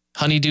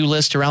 honey-do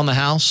list around the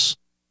house.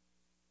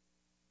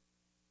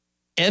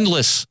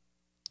 Endless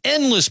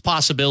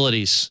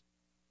possibilities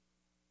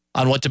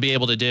on what to be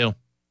able to do.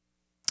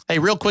 Hey,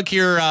 real quick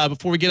here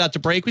before we get out to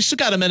break, we still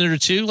got a minute or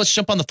two. Let's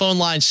jump on the phone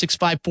line,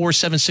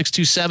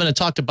 654-7627, and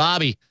talk to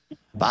Bobby.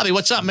 Bobby,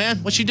 what's up,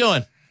 man? What you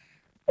doing?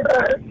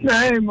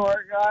 Hey,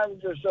 Mark. I'm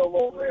just on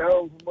my way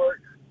home from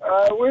work.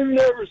 We've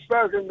never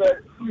spoken, but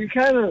you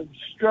kind of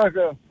struck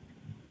a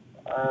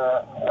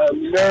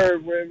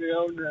nerve with me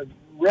on the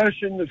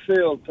rushing the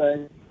field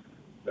thing.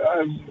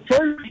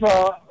 First of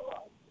all,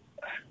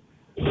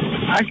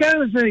 I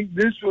kind of think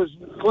this was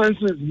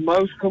Clemson's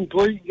most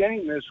complete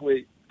game this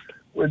week.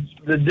 With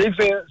the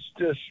defense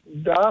just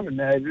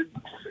dominated.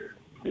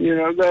 You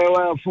know, they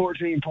allowed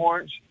 14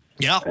 points.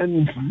 Yeah.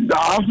 And the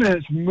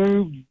offense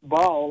moved the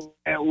ball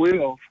at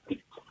will.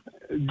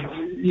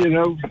 You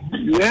know,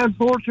 you had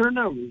 4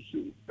 turnovers.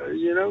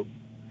 You know,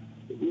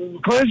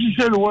 Clemson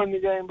should have won the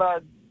game by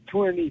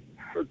 20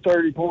 or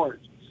 30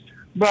 points.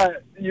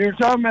 But you're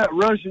talking about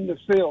rushing the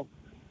field.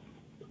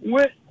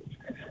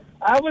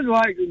 I would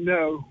like to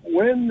know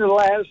when the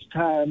last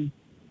time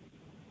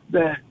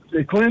that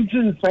the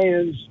Clemson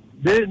fans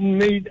didn't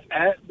meet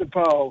at the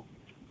poll.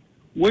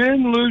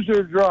 Win, lose,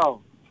 or draw.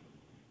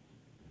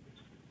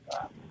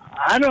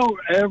 I don't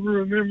ever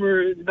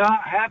remember it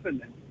not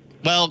happening.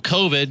 Well,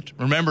 COVID.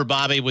 Remember,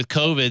 Bobby, with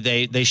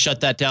COVID, they shut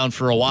that down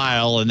for a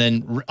while and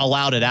then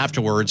allowed it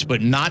afterwards,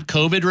 but not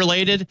COVID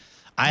related.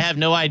 I have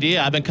no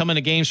idea. I've been coming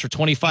to games for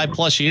 25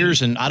 plus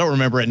years, and I don't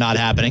remember it not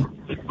happening.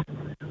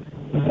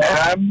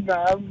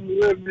 I've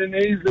lived in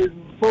East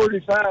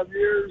 45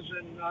 years,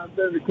 and I've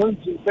been a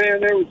Clemson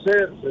fan ever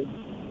since, and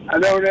I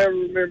don't ever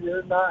remember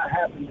it not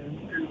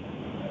happening.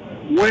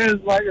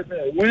 Win, like I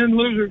said, win,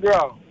 lose, or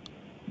draw.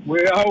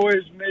 We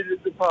always meet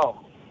at the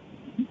poll.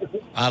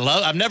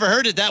 I've never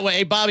heard it that way.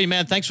 Hey, Bobby,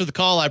 man, thanks for the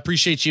call. I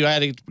appreciate you. I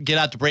had to get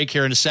out to break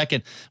here in a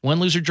second. Win,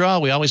 lose, or draw,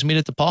 we always meet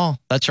at the Paul.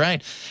 That's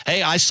right.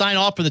 Hey, I sign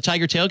off for the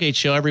Tiger Tailgate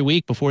Show every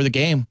week before the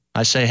game.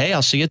 I say, hey,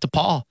 I'll see you at the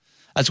Paul.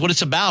 That's what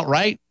it's about,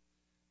 right?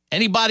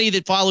 Anybody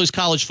that follows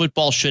college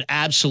football should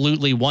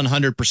absolutely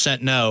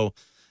 100% know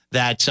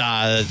that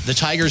the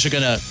Tigers are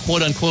going to,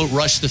 quote-unquote,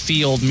 rush the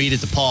field, meet at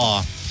the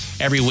Paw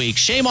every week.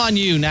 Shame on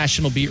you,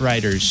 national beat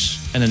writers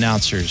and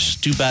announcers.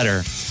 Do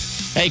better.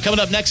 Hey, coming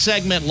up next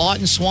segment,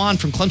 Lawton Swann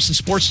from Clemson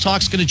Sports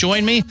Talk is going to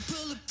join me.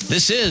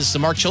 This is the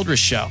Mark Childress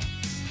Show.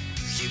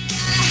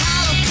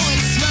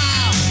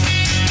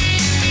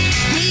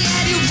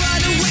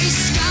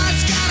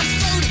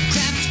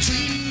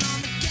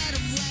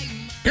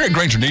 Here at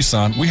Granger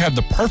Nissan, we have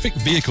the perfect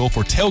vehicle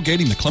for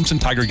tailgating the Clemson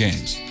Tiger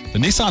games. The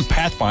Nissan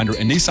Pathfinder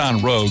and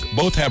Nissan Rogue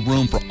both have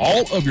room for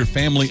all of your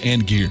family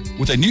and gear.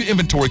 With a new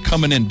inventory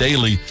coming in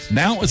daily,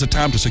 now is the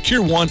time to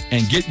secure one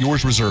and get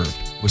yours reserved.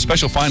 With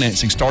special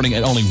financing starting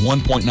at only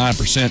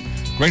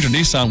 1.9%, Granger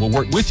Nissan will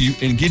work with you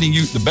in getting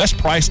you the best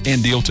price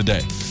and deal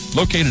today.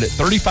 Located at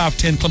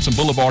 3510 Clemson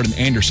Boulevard in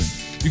Anderson,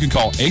 you can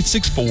call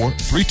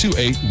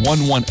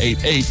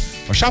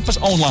 864-328-1188 or shop us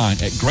online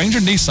at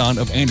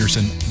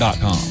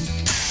GrangerNissanofAnderson.com.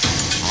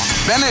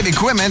 Bennett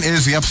Equipment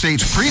is the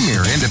Upstate's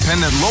premier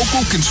independent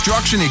local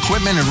construction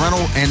equipment and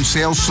rental and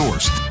sales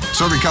source.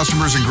 Serving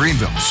customers in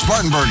Greenville,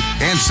 Spartanburg,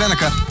 and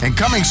Seneca, and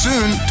coming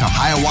soon to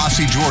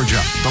Hiawassee, Georgia.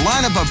 The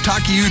lineup of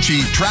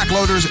Takeuchi track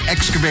loaders,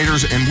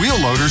 excavators, and wheel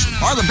loaders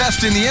are the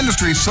best in the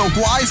industry, so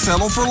why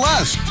settle for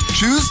less?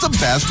 Choose the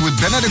best with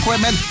Bennett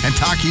Equipment and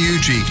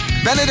Takeuchi.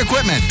 Bennett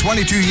Equipment,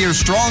 22 years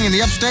strong in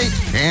the Upstate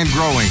and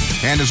growing.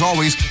 And as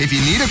always, if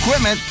you need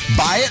equipment,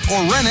 buy it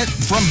or rent it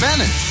from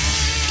Bennett.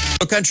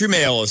 Low Country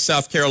Male is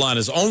South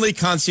Carolina's only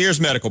concierge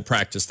medical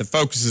practice that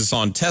focuses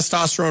on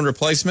testosterone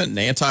replacement and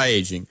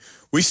anti-aging.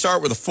 We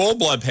start with a full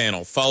blood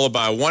panel, followed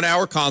by a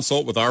 1-hour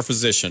consult with our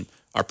physician.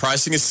 Our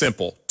pricing is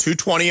simple,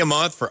 $220 a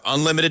month for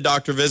unlimited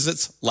doctor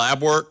visits,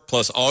 lab work,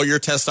 plus all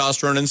your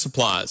testosterone and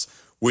supplies.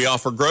 We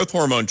offer growth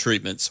hormone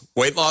treatments,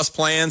 weight loss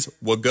plans,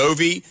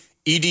 Wegovy,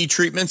 ED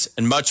treatments,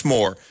 and much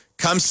more.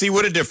 Come see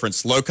what a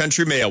difference Low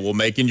Country Male will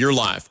make in your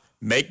life.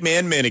 Make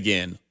men men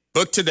again.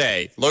 Book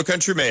today,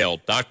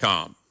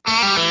 lowcountrymale.com.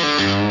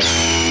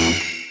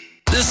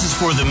 This is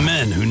for the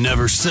men who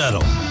never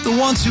settle, the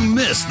ones who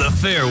miss the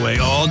fairway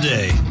all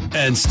day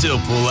and still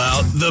pull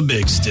out the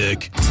big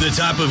stick, the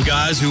type of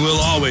guys who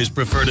will always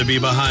prefer to be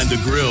behind the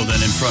grill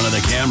than in front of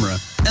the camera,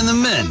 and the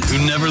men who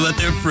never let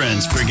their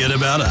friends forget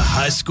about a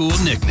high school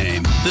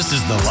nickname. This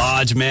is the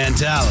Lodge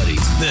mentality.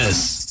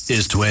 This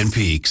is Twin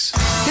Peaks.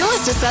 Who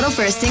wants to settle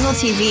for a single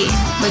TV?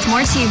 With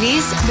more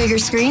TVs, bigger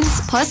screens,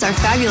 plus our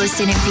fabulous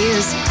scenic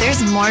views,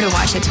 there's more to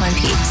watch at Twin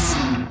Peaks.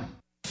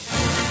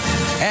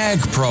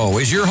 Ag Pro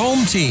is your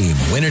home team.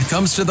 When it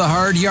comes to the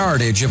hard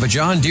yardage of a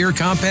John Deere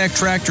compact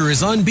tractor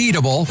is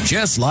unbeatable,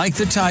 just like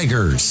the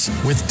Tigers.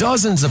 With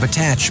dozens of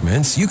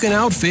attachments, you can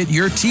outfit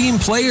your team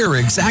player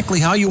exactly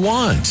how you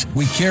want.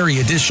 We carry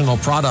additional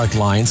product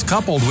lines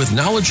coupled with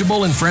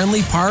knowledgeable and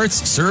friendly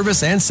parts,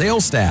 service, and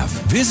sales staff.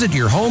 Visit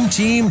your home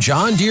team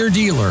John Deere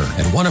dealer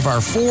at one of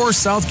our 4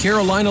 South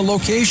Carolina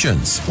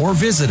locations or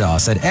visit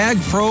us at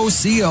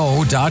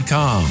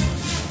agproco.com.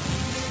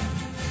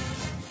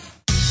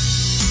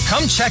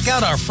 Come check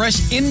out our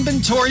fresh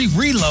inventory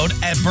reload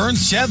at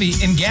Burns Chevy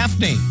in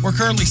Gaffney. We're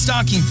currently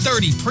stocking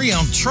 30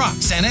 pre-owned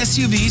trucks and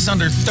SUVs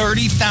under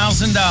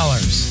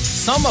 $30,000.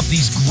 Some of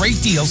these great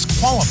deals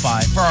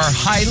qualify for our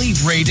highly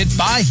rated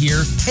Buy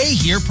Here, Pay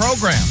Here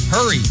program.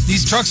 Hurry,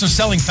 these trucks are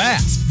selling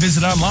fast.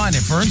 Visit online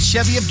at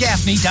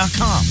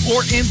BurnsChevyofGaffney.com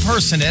or in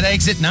person at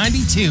exit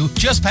 92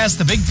 just past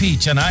the Big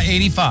Peach on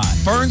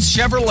I-85. Burns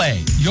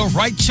Chevrolet, your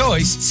right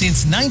choice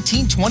since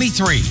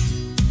 1923.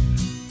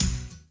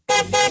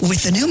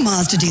 With the new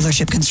Mazda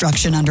dealership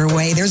construction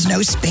underway, there's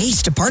no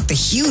space to park the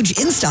huge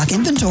in-stock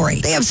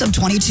inventory. They have some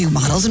 22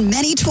 models and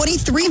many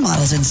 23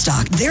 models in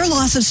stock. Their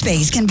loss of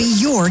space can be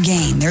your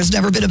gain. There's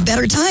never been a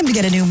better time to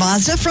get a new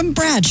Mazda from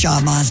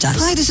Bradshaw Mazda.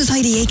 Hi, this is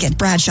Heidi Aiken.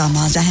 Bradshaw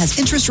Mazda has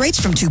interest rates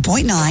from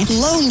 2.9,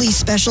 low lease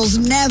specials,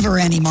 never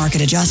any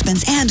market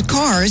adjustments, and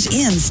cars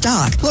in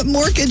stock. What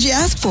more could you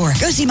ask for?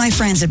 Go see my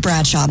friends at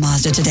Bradshaw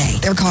Mazda today.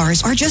 Their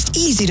cars are just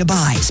easy to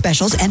buy.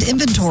 Specials and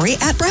inventory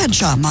at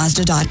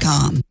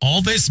BradshawMazda.com.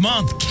 All this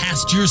month,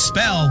 cast your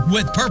spell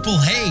with Purple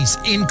Haze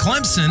in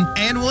Clemson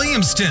and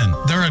Williamston.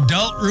 Their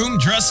adult room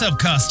dress-up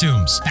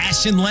costumes,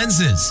 fashion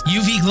lenses,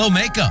 UV glow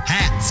makeup,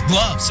 hats,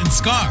 gloves, and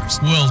scarves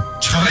will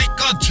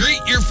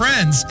trick-or-treat your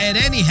friends at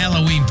any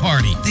Halloween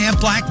party. They have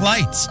black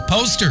lights,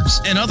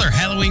 posters, and other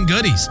Halloween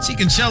goodies, so you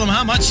can show them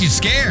how much you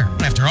scare.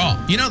 After all,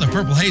 you know the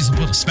Purple Haze will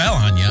put a spell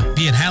on you.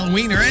 Be it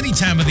Halloween or any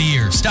time of the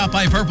year, stop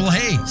by Purple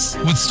Haze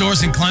with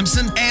stores in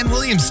Clemson and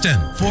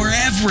Williamston for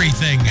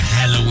everything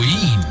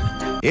Halloween.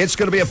 It's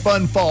going to be a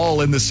fun fall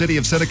in the city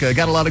of Seneca.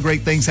 Got a lot of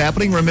great things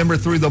happening. Remember,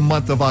 through the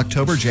month of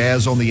October,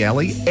 Jazz on the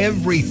Alley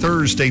every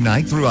Thursday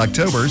night through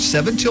October,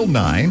 7 till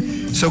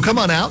 9. So come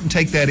on out and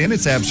take that in.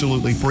 It's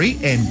absolutely free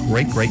and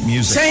great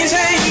music. Change.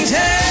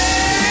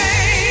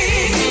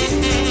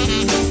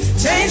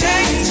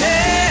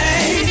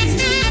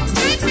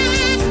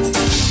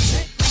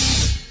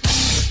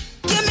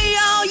 Give me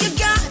all you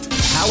got.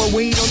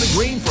 Halloween on the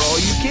green for all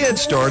you kids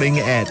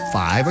starting at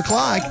 5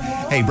 o'clock.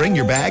 Hey, bring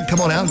your bag. Come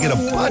on out and get a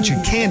bunch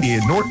of candy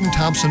at Norton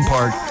Thompson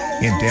Park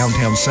in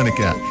downtown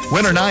Seneca.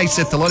 Winter nights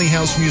at the Lunny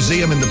House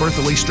Museum and the Bertha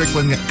Lee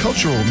Strickland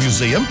Cultural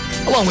Museum,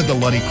 along with the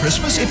Lunny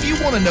Christmas. If you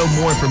want to know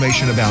more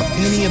information about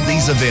any of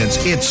these events,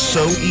 it's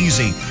so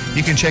easy.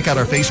 You can check out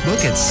our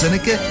Facebook at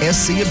Seneca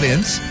SC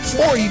Events,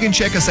 or you can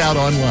check us out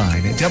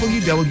online at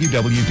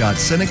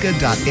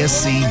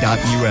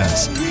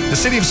www.seneca.sc.us. The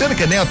City of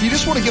Seneca. Now, if you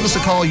just want to give us a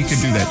call, you can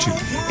do that too.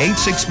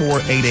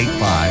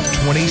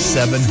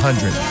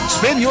 864-885-2700.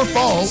 Spend your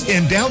fall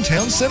in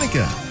downtown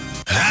Seneca.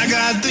 I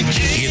got the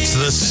key. It's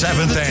the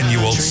 7th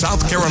annual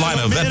South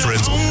Carolina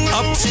Veterans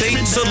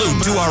Upstate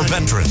Salute to our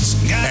veterans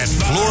at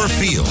Floor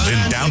Field in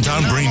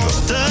downtown Greenville.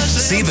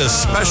 See the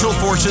Special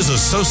Forces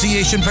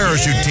Association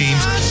parachute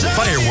teams,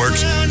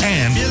 fireworks,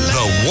 and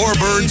the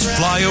Warbirds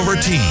flyover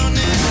team.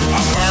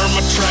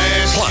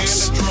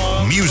 Plus,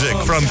 music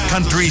from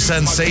country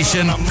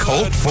sensation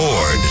Colt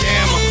Ford.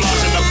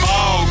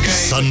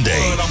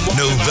 Sunday,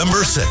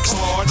 November 6th,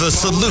 the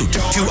salute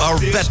to our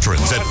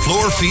veterans at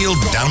Floor Field,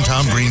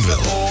 downtown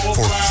Greenville.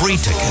 For free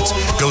tickets,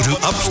 go to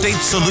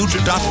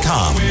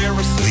upstatesalute.com.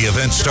 The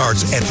event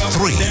starts at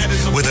 3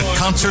 with a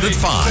concert at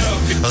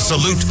 5. A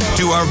salute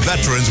to our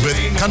veterans with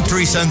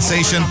country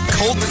sensation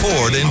Colt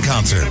Ford in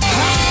concert.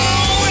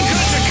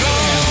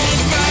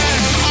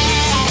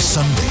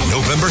 Sunday,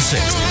 November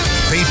 6th.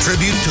 Pay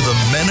tribute to the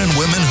men and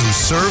women who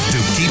serve to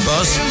keep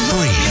us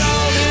free.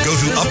 Go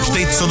to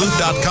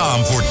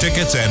upstatesalute.com for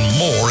tickets and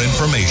more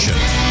information.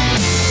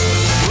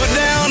 Put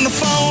down the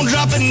phone,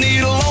 drop the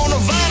needle on the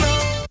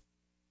vinyl.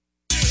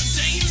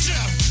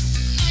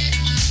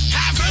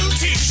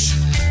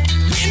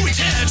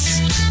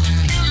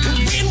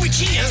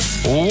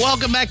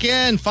 welcome back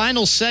in.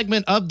 Final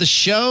segment of the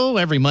show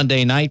every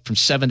Monday night from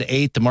 7 to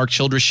 8, the Mark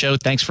Childress Show.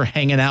 Thanks for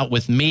hanging out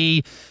with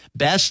me.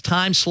 Best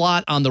time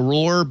slot on the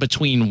Roar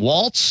between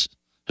Waltz,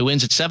 who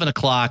ends at 7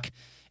 o'clock,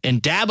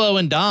 and Dabo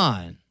and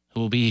Don, who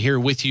will be here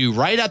with you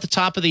right at the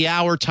top of the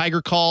hour.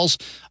 Tiger Calls,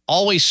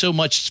 always so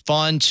much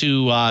fun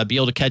to be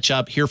able to catch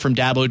up, hear from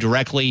Dabo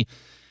directly.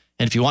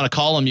 And if you want to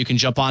call him, you can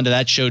jump onto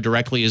that show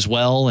directly as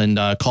well and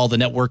call the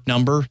network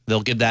number. They'll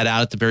give that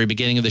out at the very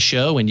beginning of the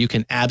show, and you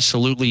can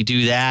absolutely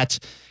do that.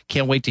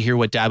 Can't wait to hear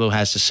what Dabo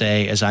has to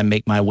say as I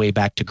make my way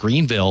back to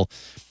Greenville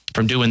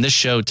from doing this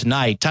show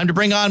tonight. Time to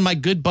bring on my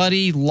good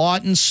buddy,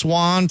 Lawton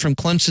Swann from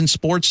Clemson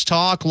Sports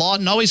Talk.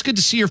 Lawton, always good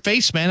to see your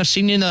face, man. I've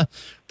seen you in the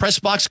press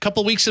box a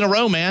couple of weeks in a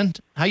row, man.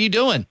 How you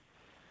doing?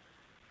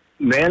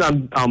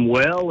 Man, I'm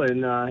well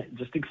and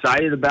just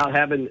excited about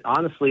having,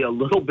 honestly, a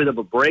little bit of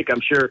a break.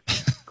 I'm sure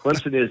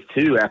Clemson is,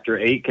 too, after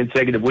 8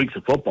 consecutive weeks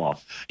of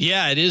football.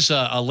 Yeah, it is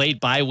a late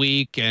bye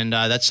week, and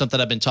that's something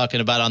I've been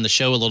talking about on the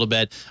show a little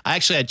bit. I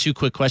actually had 2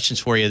 quick questions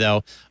for you,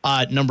 though.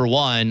 Number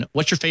one,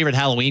 what's your favorite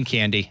Halloween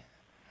candy?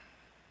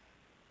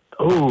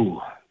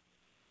 Oh,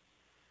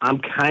 I'm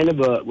kind of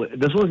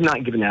this one's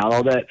not given out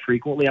all that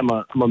frequently. I'm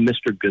a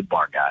Mr.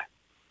 Goodbar guy.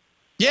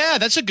 Yeah,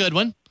 that's a good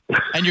one.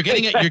 And you're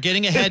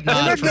getting a head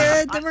nod.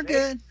 Then we're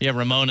good. Yeah,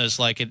 Ramona's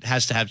like it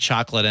has to have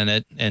chocolate in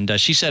it, and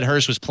she said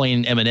hers was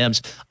plain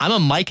M&Ms. I'm a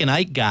Mike and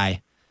Ike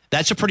guy.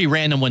 That's a pretty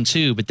random one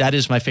too, but that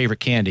is my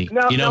favorite candy.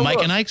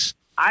 Mike and Ike's?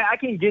 I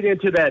can get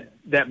into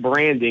that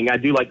branding. I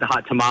do like the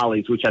hot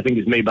tamales, which I think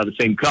is made by the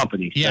same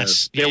company.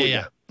 Yes. So,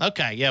 yeah.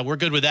 Okay, yeah, we're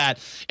good with that.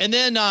 And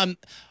then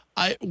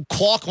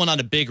Qualk went on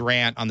a big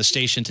rant on the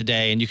station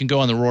today, and you can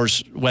go on the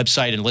Roar's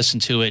website and listen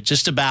to it,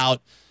 just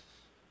about,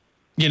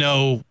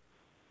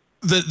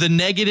 the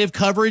negative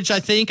coverage,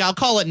 I think. I'll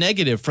call it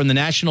negative from the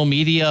national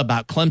media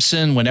about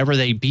Clemson whenever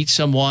they beat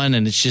someone,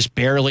 and it's just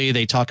barely.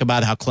 They talk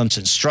about how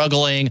Clemson's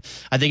struggling.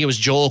 I think it was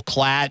Joel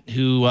Klatt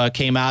who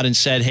came out and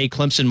said, hey,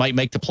 Clemson might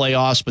make the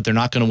playoffs, but they're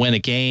not going to win a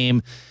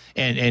game.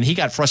 And he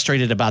got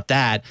frustrated about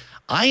that.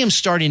 I am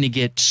starting to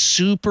get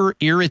super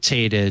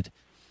irritated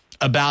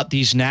about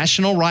these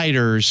national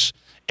writers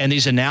and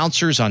these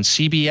announcers on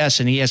CBS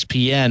and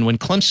ESPN when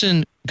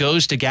Clemson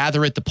goes to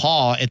gather at the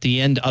paw at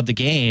the end of the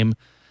game,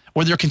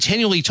 where they're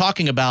continually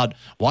talking about,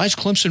 why is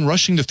Clemson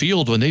rushing the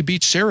field when they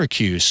beat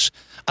Syracuse?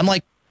 I'm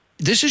like,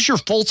 this is your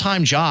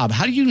full-time job.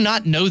 How do you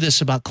not know this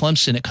about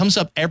Clemson? It comes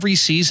up every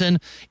season,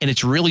 and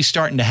it's really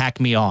starting to hack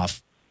me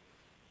off.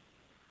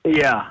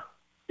 Yeah,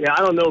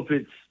 I don't know if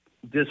it's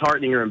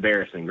disheartening or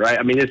embarrassing, right?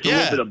 I mean, it's a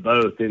little bit of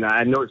both, and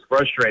I know it's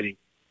frustrating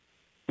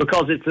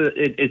because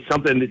it's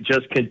something that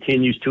just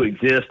continues to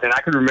exist. And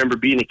I can remember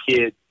being a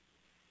kid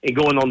and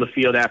going on the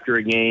field after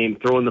a game,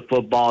 throwing the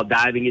football,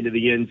 diving into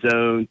the end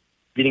zone,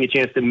 getting a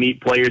chance to meet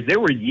players. There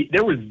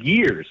was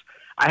years.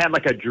 I had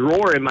like a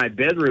drawer in my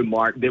bedroom,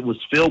 Mark, that was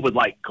filled with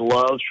like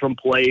gloves from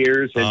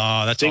players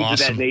and things of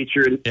that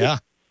nature.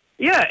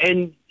 Yeah.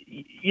 And,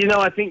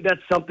 I think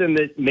that's something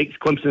that makes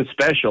Clemson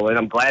special, and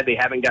I'm glad they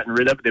haven't gotten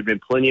rid of it. There have been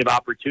plenty of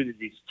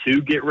opportunities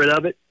to get rid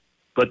of it,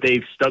 but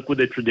they've stuck with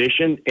the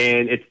tradition,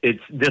 and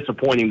it's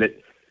disappointing that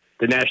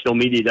the national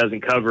media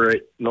doesn't cover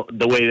it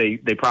the way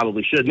they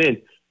probably should. And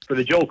then for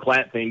the Joel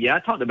Klatt thing, I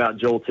talked about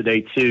Joel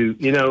today too.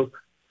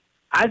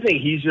 I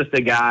think he's just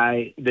a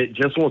guy that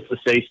just wants to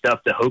say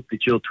stuff to hope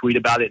that you'll tweet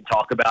about it and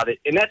talk about it.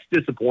 And that's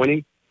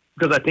disappointing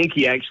because I think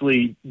he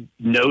actually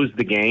knows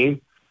the game.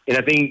 And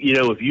I think,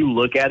 if you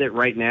look at it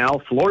right now,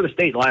 Florida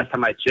State, last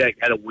time I checked,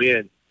 had a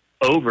win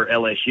over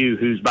LSU,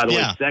 who's, by the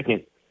way,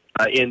 second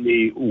in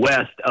the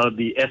West of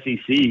the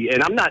SEC.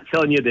 And I'm not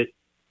telling you that,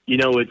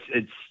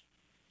 it's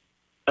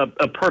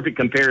a perfect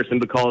comparison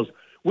because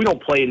we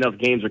don't play enough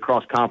games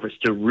across conference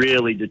to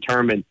really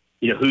determine,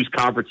 whose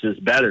conference is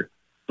better.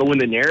 But when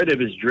the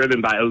narrative is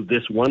driven by,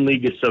 this one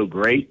league is so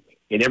great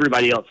and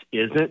everybody else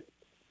isn't,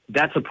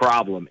 that's a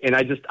problem. And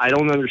I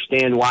don't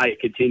understand why it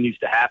continues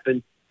to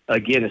happen.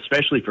 Again,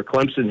 especially for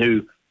Clemson,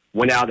 who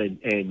went out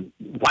and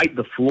wiped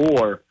the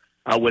floor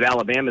with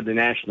Alabama in the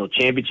national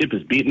championship,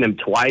 has beaten them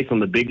twice on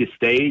the biggest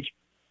stage,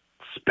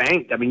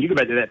 spanked. I mean, you go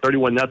back to that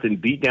 31-0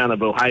 beatdown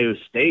of Ohio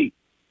State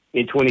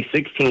in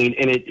 2016,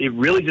 and it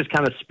really just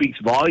kind of speaks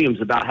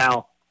volumes about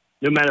how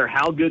no matter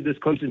how good this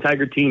Clemson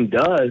Tiger team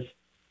does,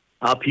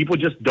 people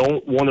just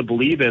don't want to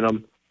believe in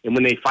them. And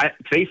when they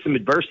face some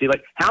adversity,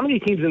 like how many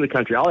teams in the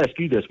country, I'll ask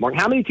you this, Mark,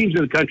 how many teams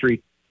in the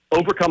country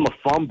overcome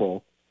a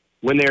fumble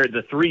when they're at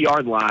the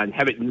 3-yard line,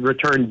 have it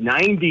returned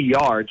 90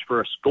 yards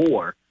for a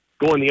score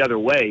going the other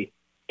way,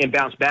 and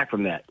bounce back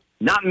from that?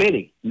 Not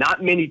many.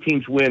 Not many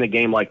teams win a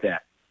game like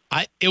that.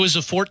 It was a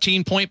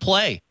 14-point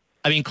play.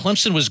 I mean,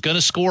 Clemson was going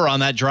to score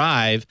on that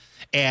drive,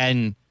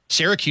 and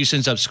Syracuse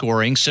ends up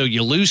scoring. So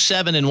you lose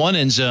 7 in one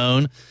end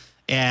zone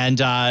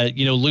and,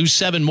 lose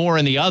 7 more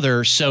in the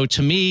other. So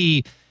to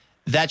me,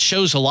 that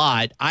shows a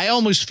lot. I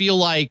almost feel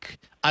like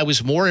I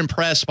was more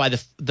impressed by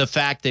the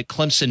fact that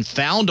Clemson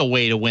found a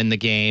way to win the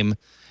game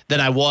than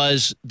I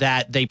was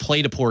that they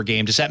played a poor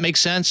game. Does that make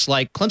sense?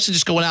 Like Clemson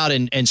just going out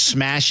and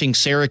smashing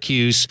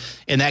Syracuse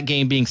and that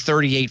game being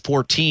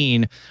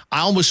 38-14. I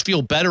almost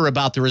feel better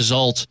about the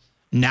result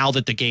now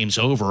that the game's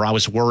over. I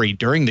was worried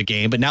during the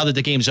game, but now that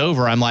the game's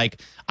over, I'm like,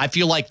 I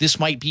feel like this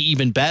might be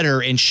even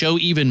better and show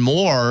even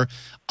more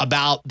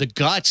about the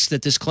guts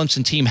that this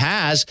Clemson team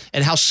has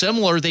and how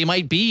similar they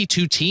might be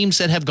to teams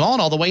that have gone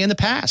all the way in the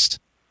past.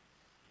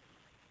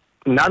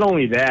 Not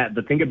only that,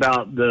 but think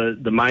about the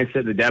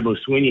mindset that Dabo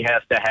Swinney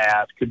has to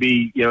have to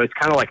be, it's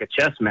kind of like a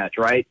chess match,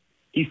 right?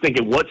 He's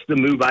thinking, what's the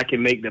move I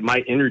can make that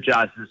might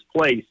energize this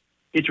place?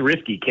 It's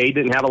risky. Cade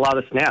didn't have a lot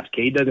of snaps.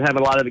 Cade doesn't have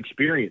a lot of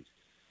experience.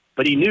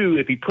 But he knew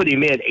if he put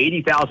him in,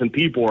 80,000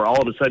 people are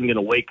all of a sudden going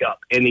to wake up,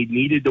 and he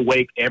needed to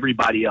wake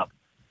everybody up.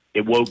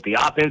 It woke the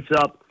offense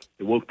up.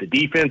 It woke the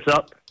defense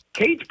up.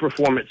 Cade's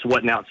performance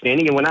wasn't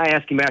outstanding, and when I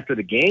asked him after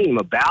the game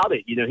about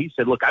it, he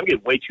said, look, I'm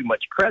getting way too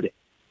much credit.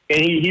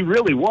 And he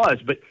really was,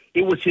 but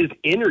it was his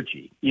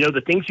energy.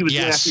 The things he was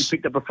doing after he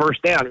picked up a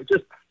first down, it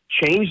just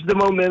changed the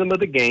momentum of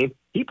the game.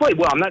 He played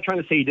well. I'm not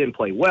trying to say he didn't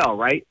play well,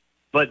 right?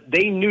 But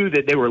they knew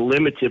that they were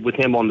limited with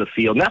him on the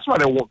field, and that's why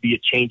there won't be a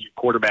change at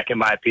quarterback, in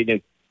my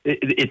opinion.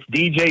 It's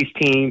DJ's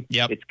team.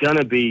 Yep. It's going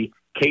to be.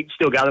 Cade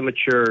still got to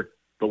mature,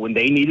 but when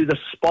they needed a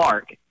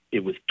spark,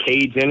 it was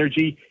Cade's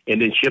energy and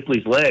then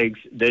Shipley's legs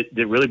that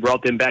really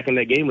brought them back in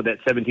that game with that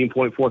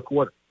 17-point fourth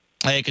quarter.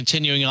 Hey,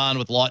 continuing on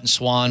with Lawton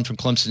Swann from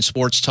Clemson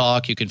Sports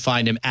Talk. You can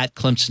find him at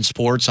Clemson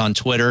Sports on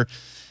Twitter.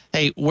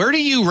 Hey, where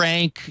do you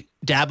rank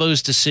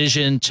Dabo's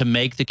decision to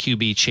make the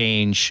QB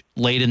change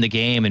late in the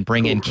game and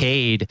bring in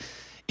Cade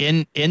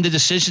in the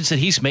decisions that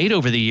he's made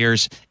over the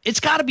years?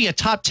 It's got to be a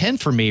top 10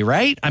 for me,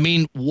 right? I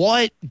mean,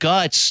 what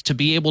guts to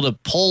be able to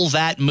pull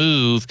that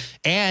move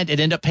and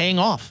it end up paying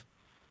off?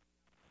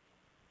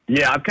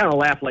 Yeah, I've kind of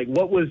laughed. Like,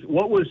 what was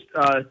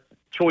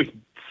choice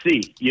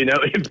C?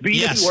 If B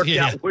didn't work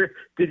out, where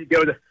did he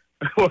go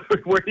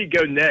where did he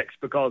go next?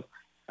 Because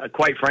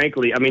quite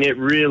frankly, I mean, it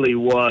really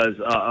was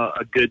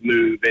a good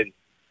move, and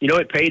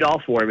it paid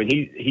off for him. And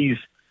he's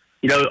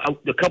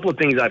a couple of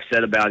things I've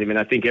said about him, and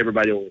I think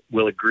everybody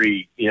will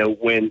agree.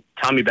 When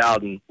Tommy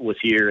Bowden was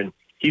here, and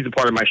he's a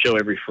part of my show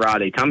every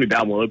Friday, Tommy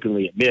Bowden will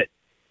openly admit,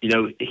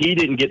 he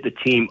didn't get the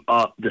team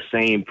up the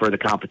same for the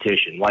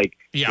competition. Like,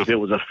 if it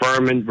was a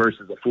Furman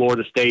versus a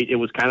Florida State, it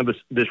was kind of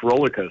this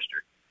roller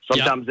coaster.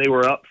 Sometimes they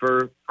were up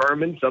for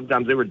Furman.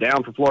 Sometimes they were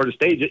down for Florida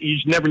State. You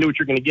just never knew what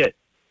you're going to get.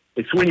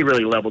 And Swinney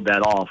really leveled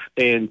that off.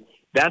 And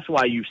that's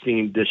why you've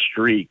seen this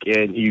streak,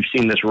 and you've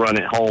seen this run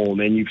at home,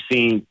 and you've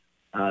seen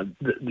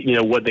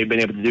what they've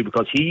been able to do,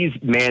 because he's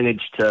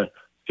managed to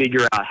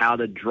figure out how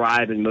to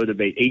drive and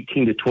motivate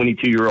 18 to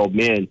 22-year-old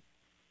men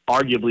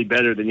arguably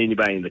better than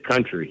anybody in the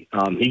country.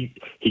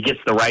 He gets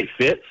the right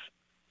fits.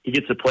 He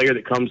gets a player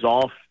that comes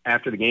off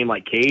after the game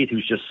like Cade,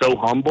 who's just so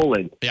humble,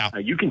 and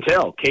you can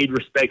tell Cade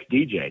respects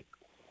DJ.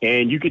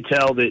 And you could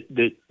tell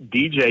that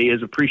DJ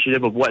is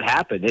appreciative of what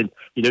happened. And,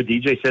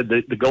 DJ said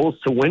that the goal is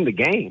to win the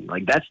game.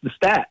 Like, that's the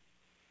stat.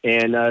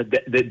 And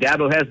that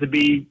Dabo has to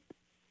be,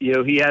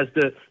 he has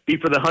to be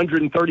for the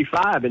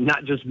 135 and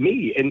not just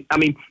me. And, I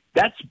mean,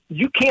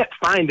 you can't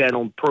find that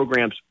on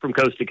programs from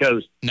coast to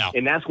coast. No.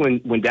 And that's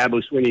when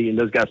Dabo Swinney and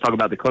those guys talk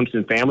about the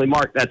Clemson family,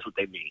 Mark, that's what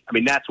they mean. I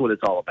mean, that's what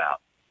it's all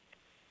about.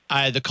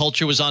 The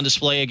culture was on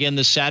display again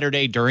this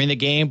Saturday during the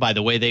game by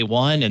the way they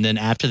won. And then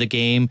after the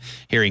game,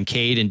 hearing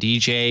Cade and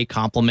DJ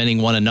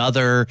complimenting one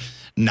another,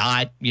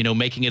 not,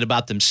 making it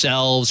about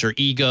themselves or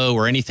ego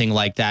or anything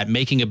like that,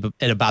 making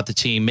it about the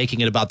team,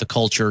 making it about the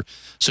culture.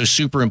 So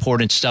super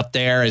important stuff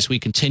there as we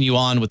continue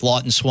on with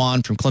Lawton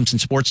Swann from Clemson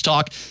Sports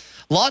Talk.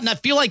 Lawton, I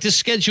feel like this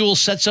schedule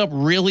sets up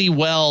really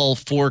well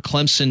for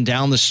Clemson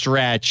down the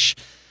stretch.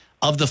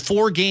 Of the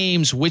 4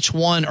 games, which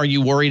one are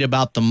you worried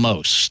about the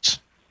most?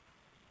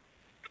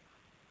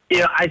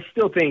 Yeah, I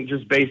still think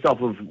just based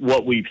off of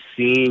what we've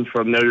seen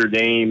from Notre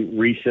Dame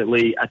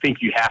recently, I think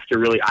you have to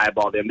really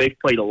eyeball them. They've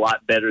played a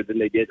lot better than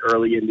they did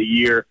early in the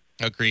year.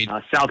 Agreed.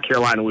 South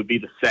Carolina would be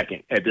the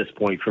second at this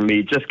point for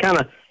me. Just kind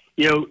of,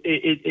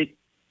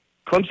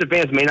 Clemson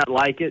fans may not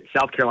like it.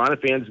 South Carolina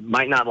fans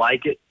might not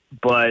like it,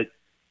 but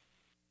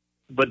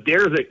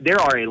there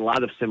are a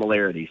lot of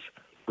similarities,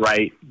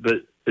 right,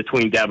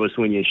 between Dabo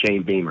Swinney and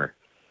Shane Beamer.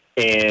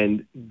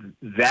 And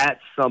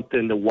that's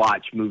something to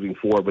watch moving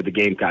forward with the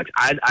Gamecocks.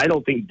 I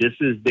don't think this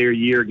is their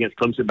year against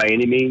Clemson by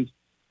any means,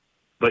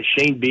 but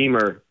Shane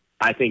Beamer,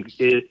 I think,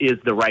 is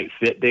the right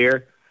fit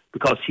there,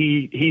 because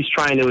he's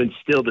trying to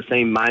instill the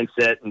same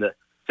mindset and the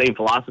same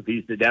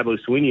philosophies that Dabo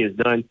Swinney has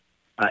done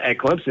at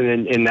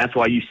Clemson, and that's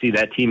why you see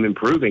that team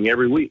improving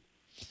every week.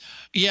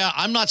 Yeah,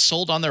 I'm not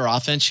sold on their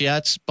offense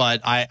yet,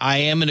 but I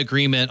am in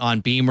agreement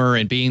on Beamer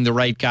and being the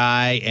right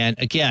guy. And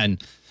again,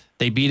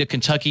 they beat a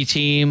Kentucky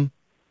team.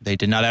 They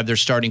did not have their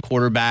starting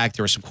quarterback.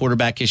 There were some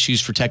quarterback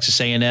issues for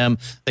Texas A&M.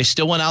 They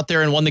still went out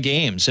there and won the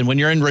games. And when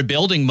you're in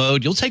rebuilding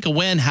mode, you'll take a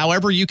win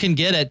however you can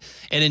get it.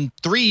 And in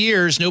 3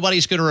 years,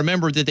 nobody's going to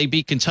remember that they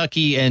beat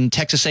Kentucky and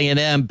Texas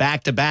A&M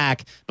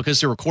back-to-back because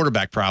there were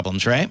quarterback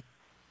problems, right?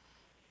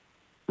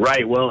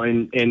 Right. Well,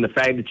 and the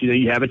fact that,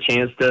 you have a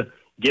chance to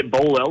get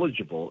bowl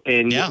eligible.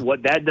 And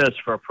what that does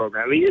for a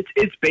program, I mean,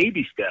 it's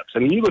baby steps. I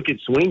mean, you look at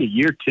Swann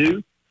year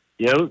 2,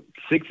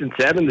 6 and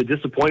 7, the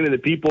disappointment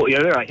that people,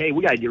 they're like, hey,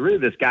 we got to get rid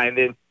of this guy. And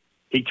then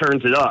he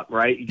turns it up,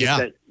 right? He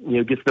gets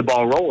gets the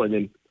ball rolling.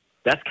 And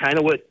that's kind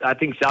of what I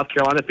think South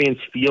Carolina fans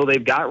feel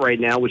they've got right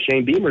now with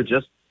Shane Beamer,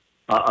 just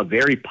a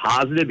very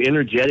positive,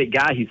 energetic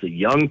guy. He's a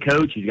young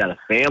coach. He's got a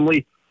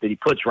family that he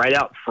puts right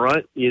out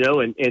front,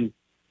 and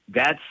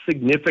that's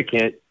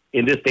significant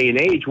in this day and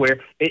age where,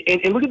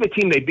 and look at the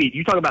team they beat.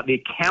 You talk about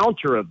the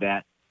counter of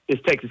that is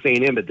Texas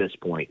A&M at this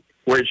point,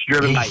 where it's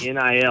driven by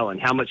NIL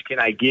and how much can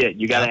I get.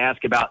 You got to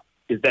ask about,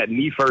 is that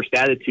me first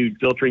attitude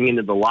filtering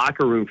into the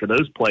locker room for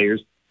those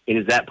players, and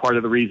is that part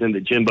of the reason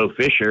that Jimbo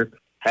Fisher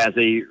has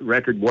a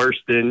record worse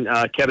than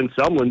Kevin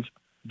Sumlin's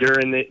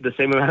during the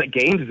same amount of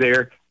games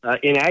there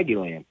in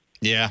Aggieland?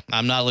 Yeah,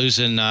 I'm not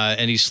losing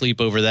any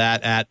sleep over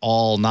that at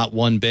all, not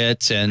one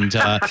bit, and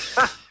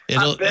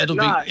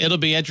it'll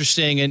be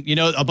interesting. And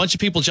a bunch of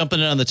people jumping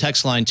in on the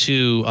text line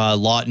too,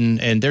 Lawton,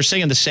 and they're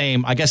saying the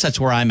same. I guess that's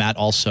where I'm at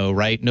also,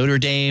 right? Notre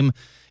Dame.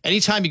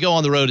 Anytime you go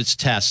on the road, it's a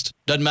test.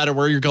 Doesn't matter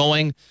where you're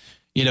going.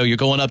 You're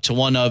going up to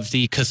one of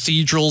the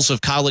cathedrals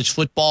of college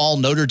football.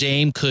 Notre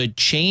Dame could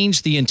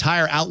change the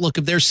entire outlook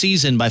of their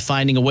season by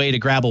finding a way to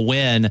grab a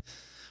win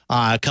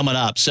coming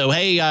up. So,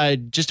 hey,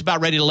 just about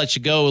ready to let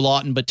you go,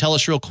 Lawton, but tell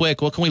us real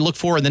quick, what can we look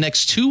for in the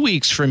next 2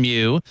 weeks from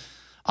you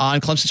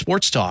on Clemson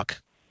Sports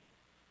Talk?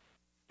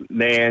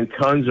 Man,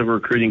 tons of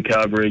recruiting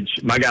coverage.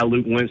 My guy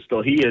Luke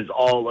Winstall, he is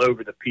all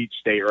over the Peach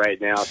State right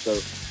now. So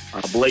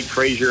Blake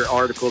Frazier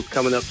articles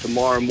coming up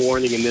tomorrow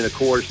morning, and then, of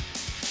course,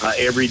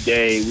 every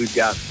day we've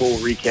got full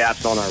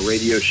recaps on our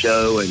radio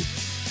show, and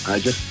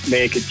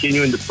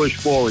continuing to push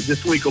forward.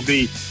 This week will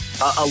be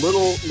a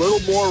little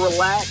more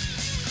relaxed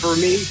for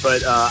me,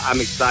 but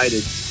I'm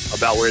excited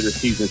about where the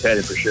season's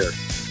headed for sure.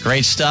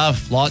 Great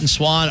stuff. Lawton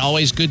Swann,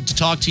 always good to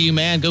talk to you,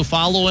 man. Go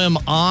follow him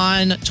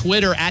on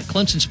Twitter at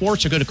Clemson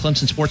Sports, or go to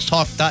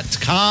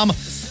ClemsonSportsTalk.com.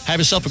 Have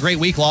yourself a great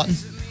week, Lawton.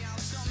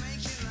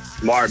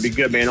 Mark, be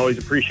good, man. Always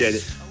appreciate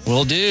it.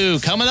 Will do.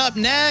 Coming up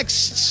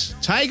next,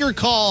 Tiger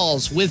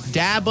Calls with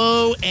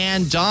Dabo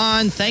and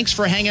Don. Thanks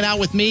for hanging out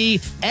with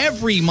me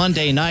every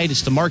Monday night.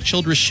 It's the Mark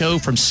Childress Show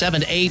from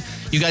 7 to 8.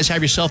 You guys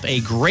have yourself a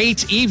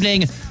great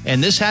evening,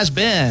 and this has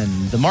been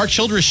the Mark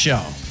Childress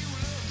Show.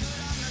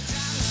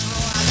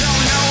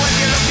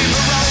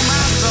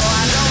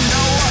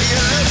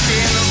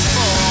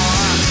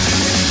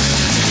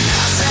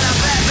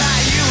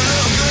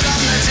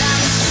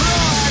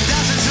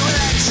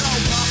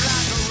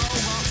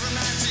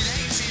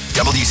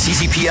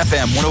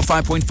 WCCP-FM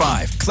 105.5,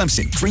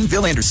 Clemson,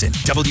 Greenville, Anderson.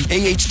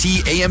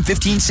 WAHT AM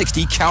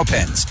 1560,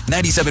 Cowpens.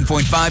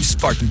 97.5,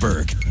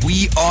 Spartanburg.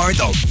 We are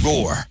the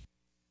Roar.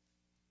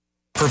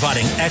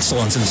 Providing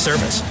excellence in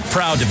service.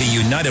 Proud to be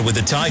united with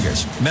the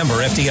Tigers. Member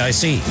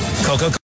FDIC. Coca-Cola.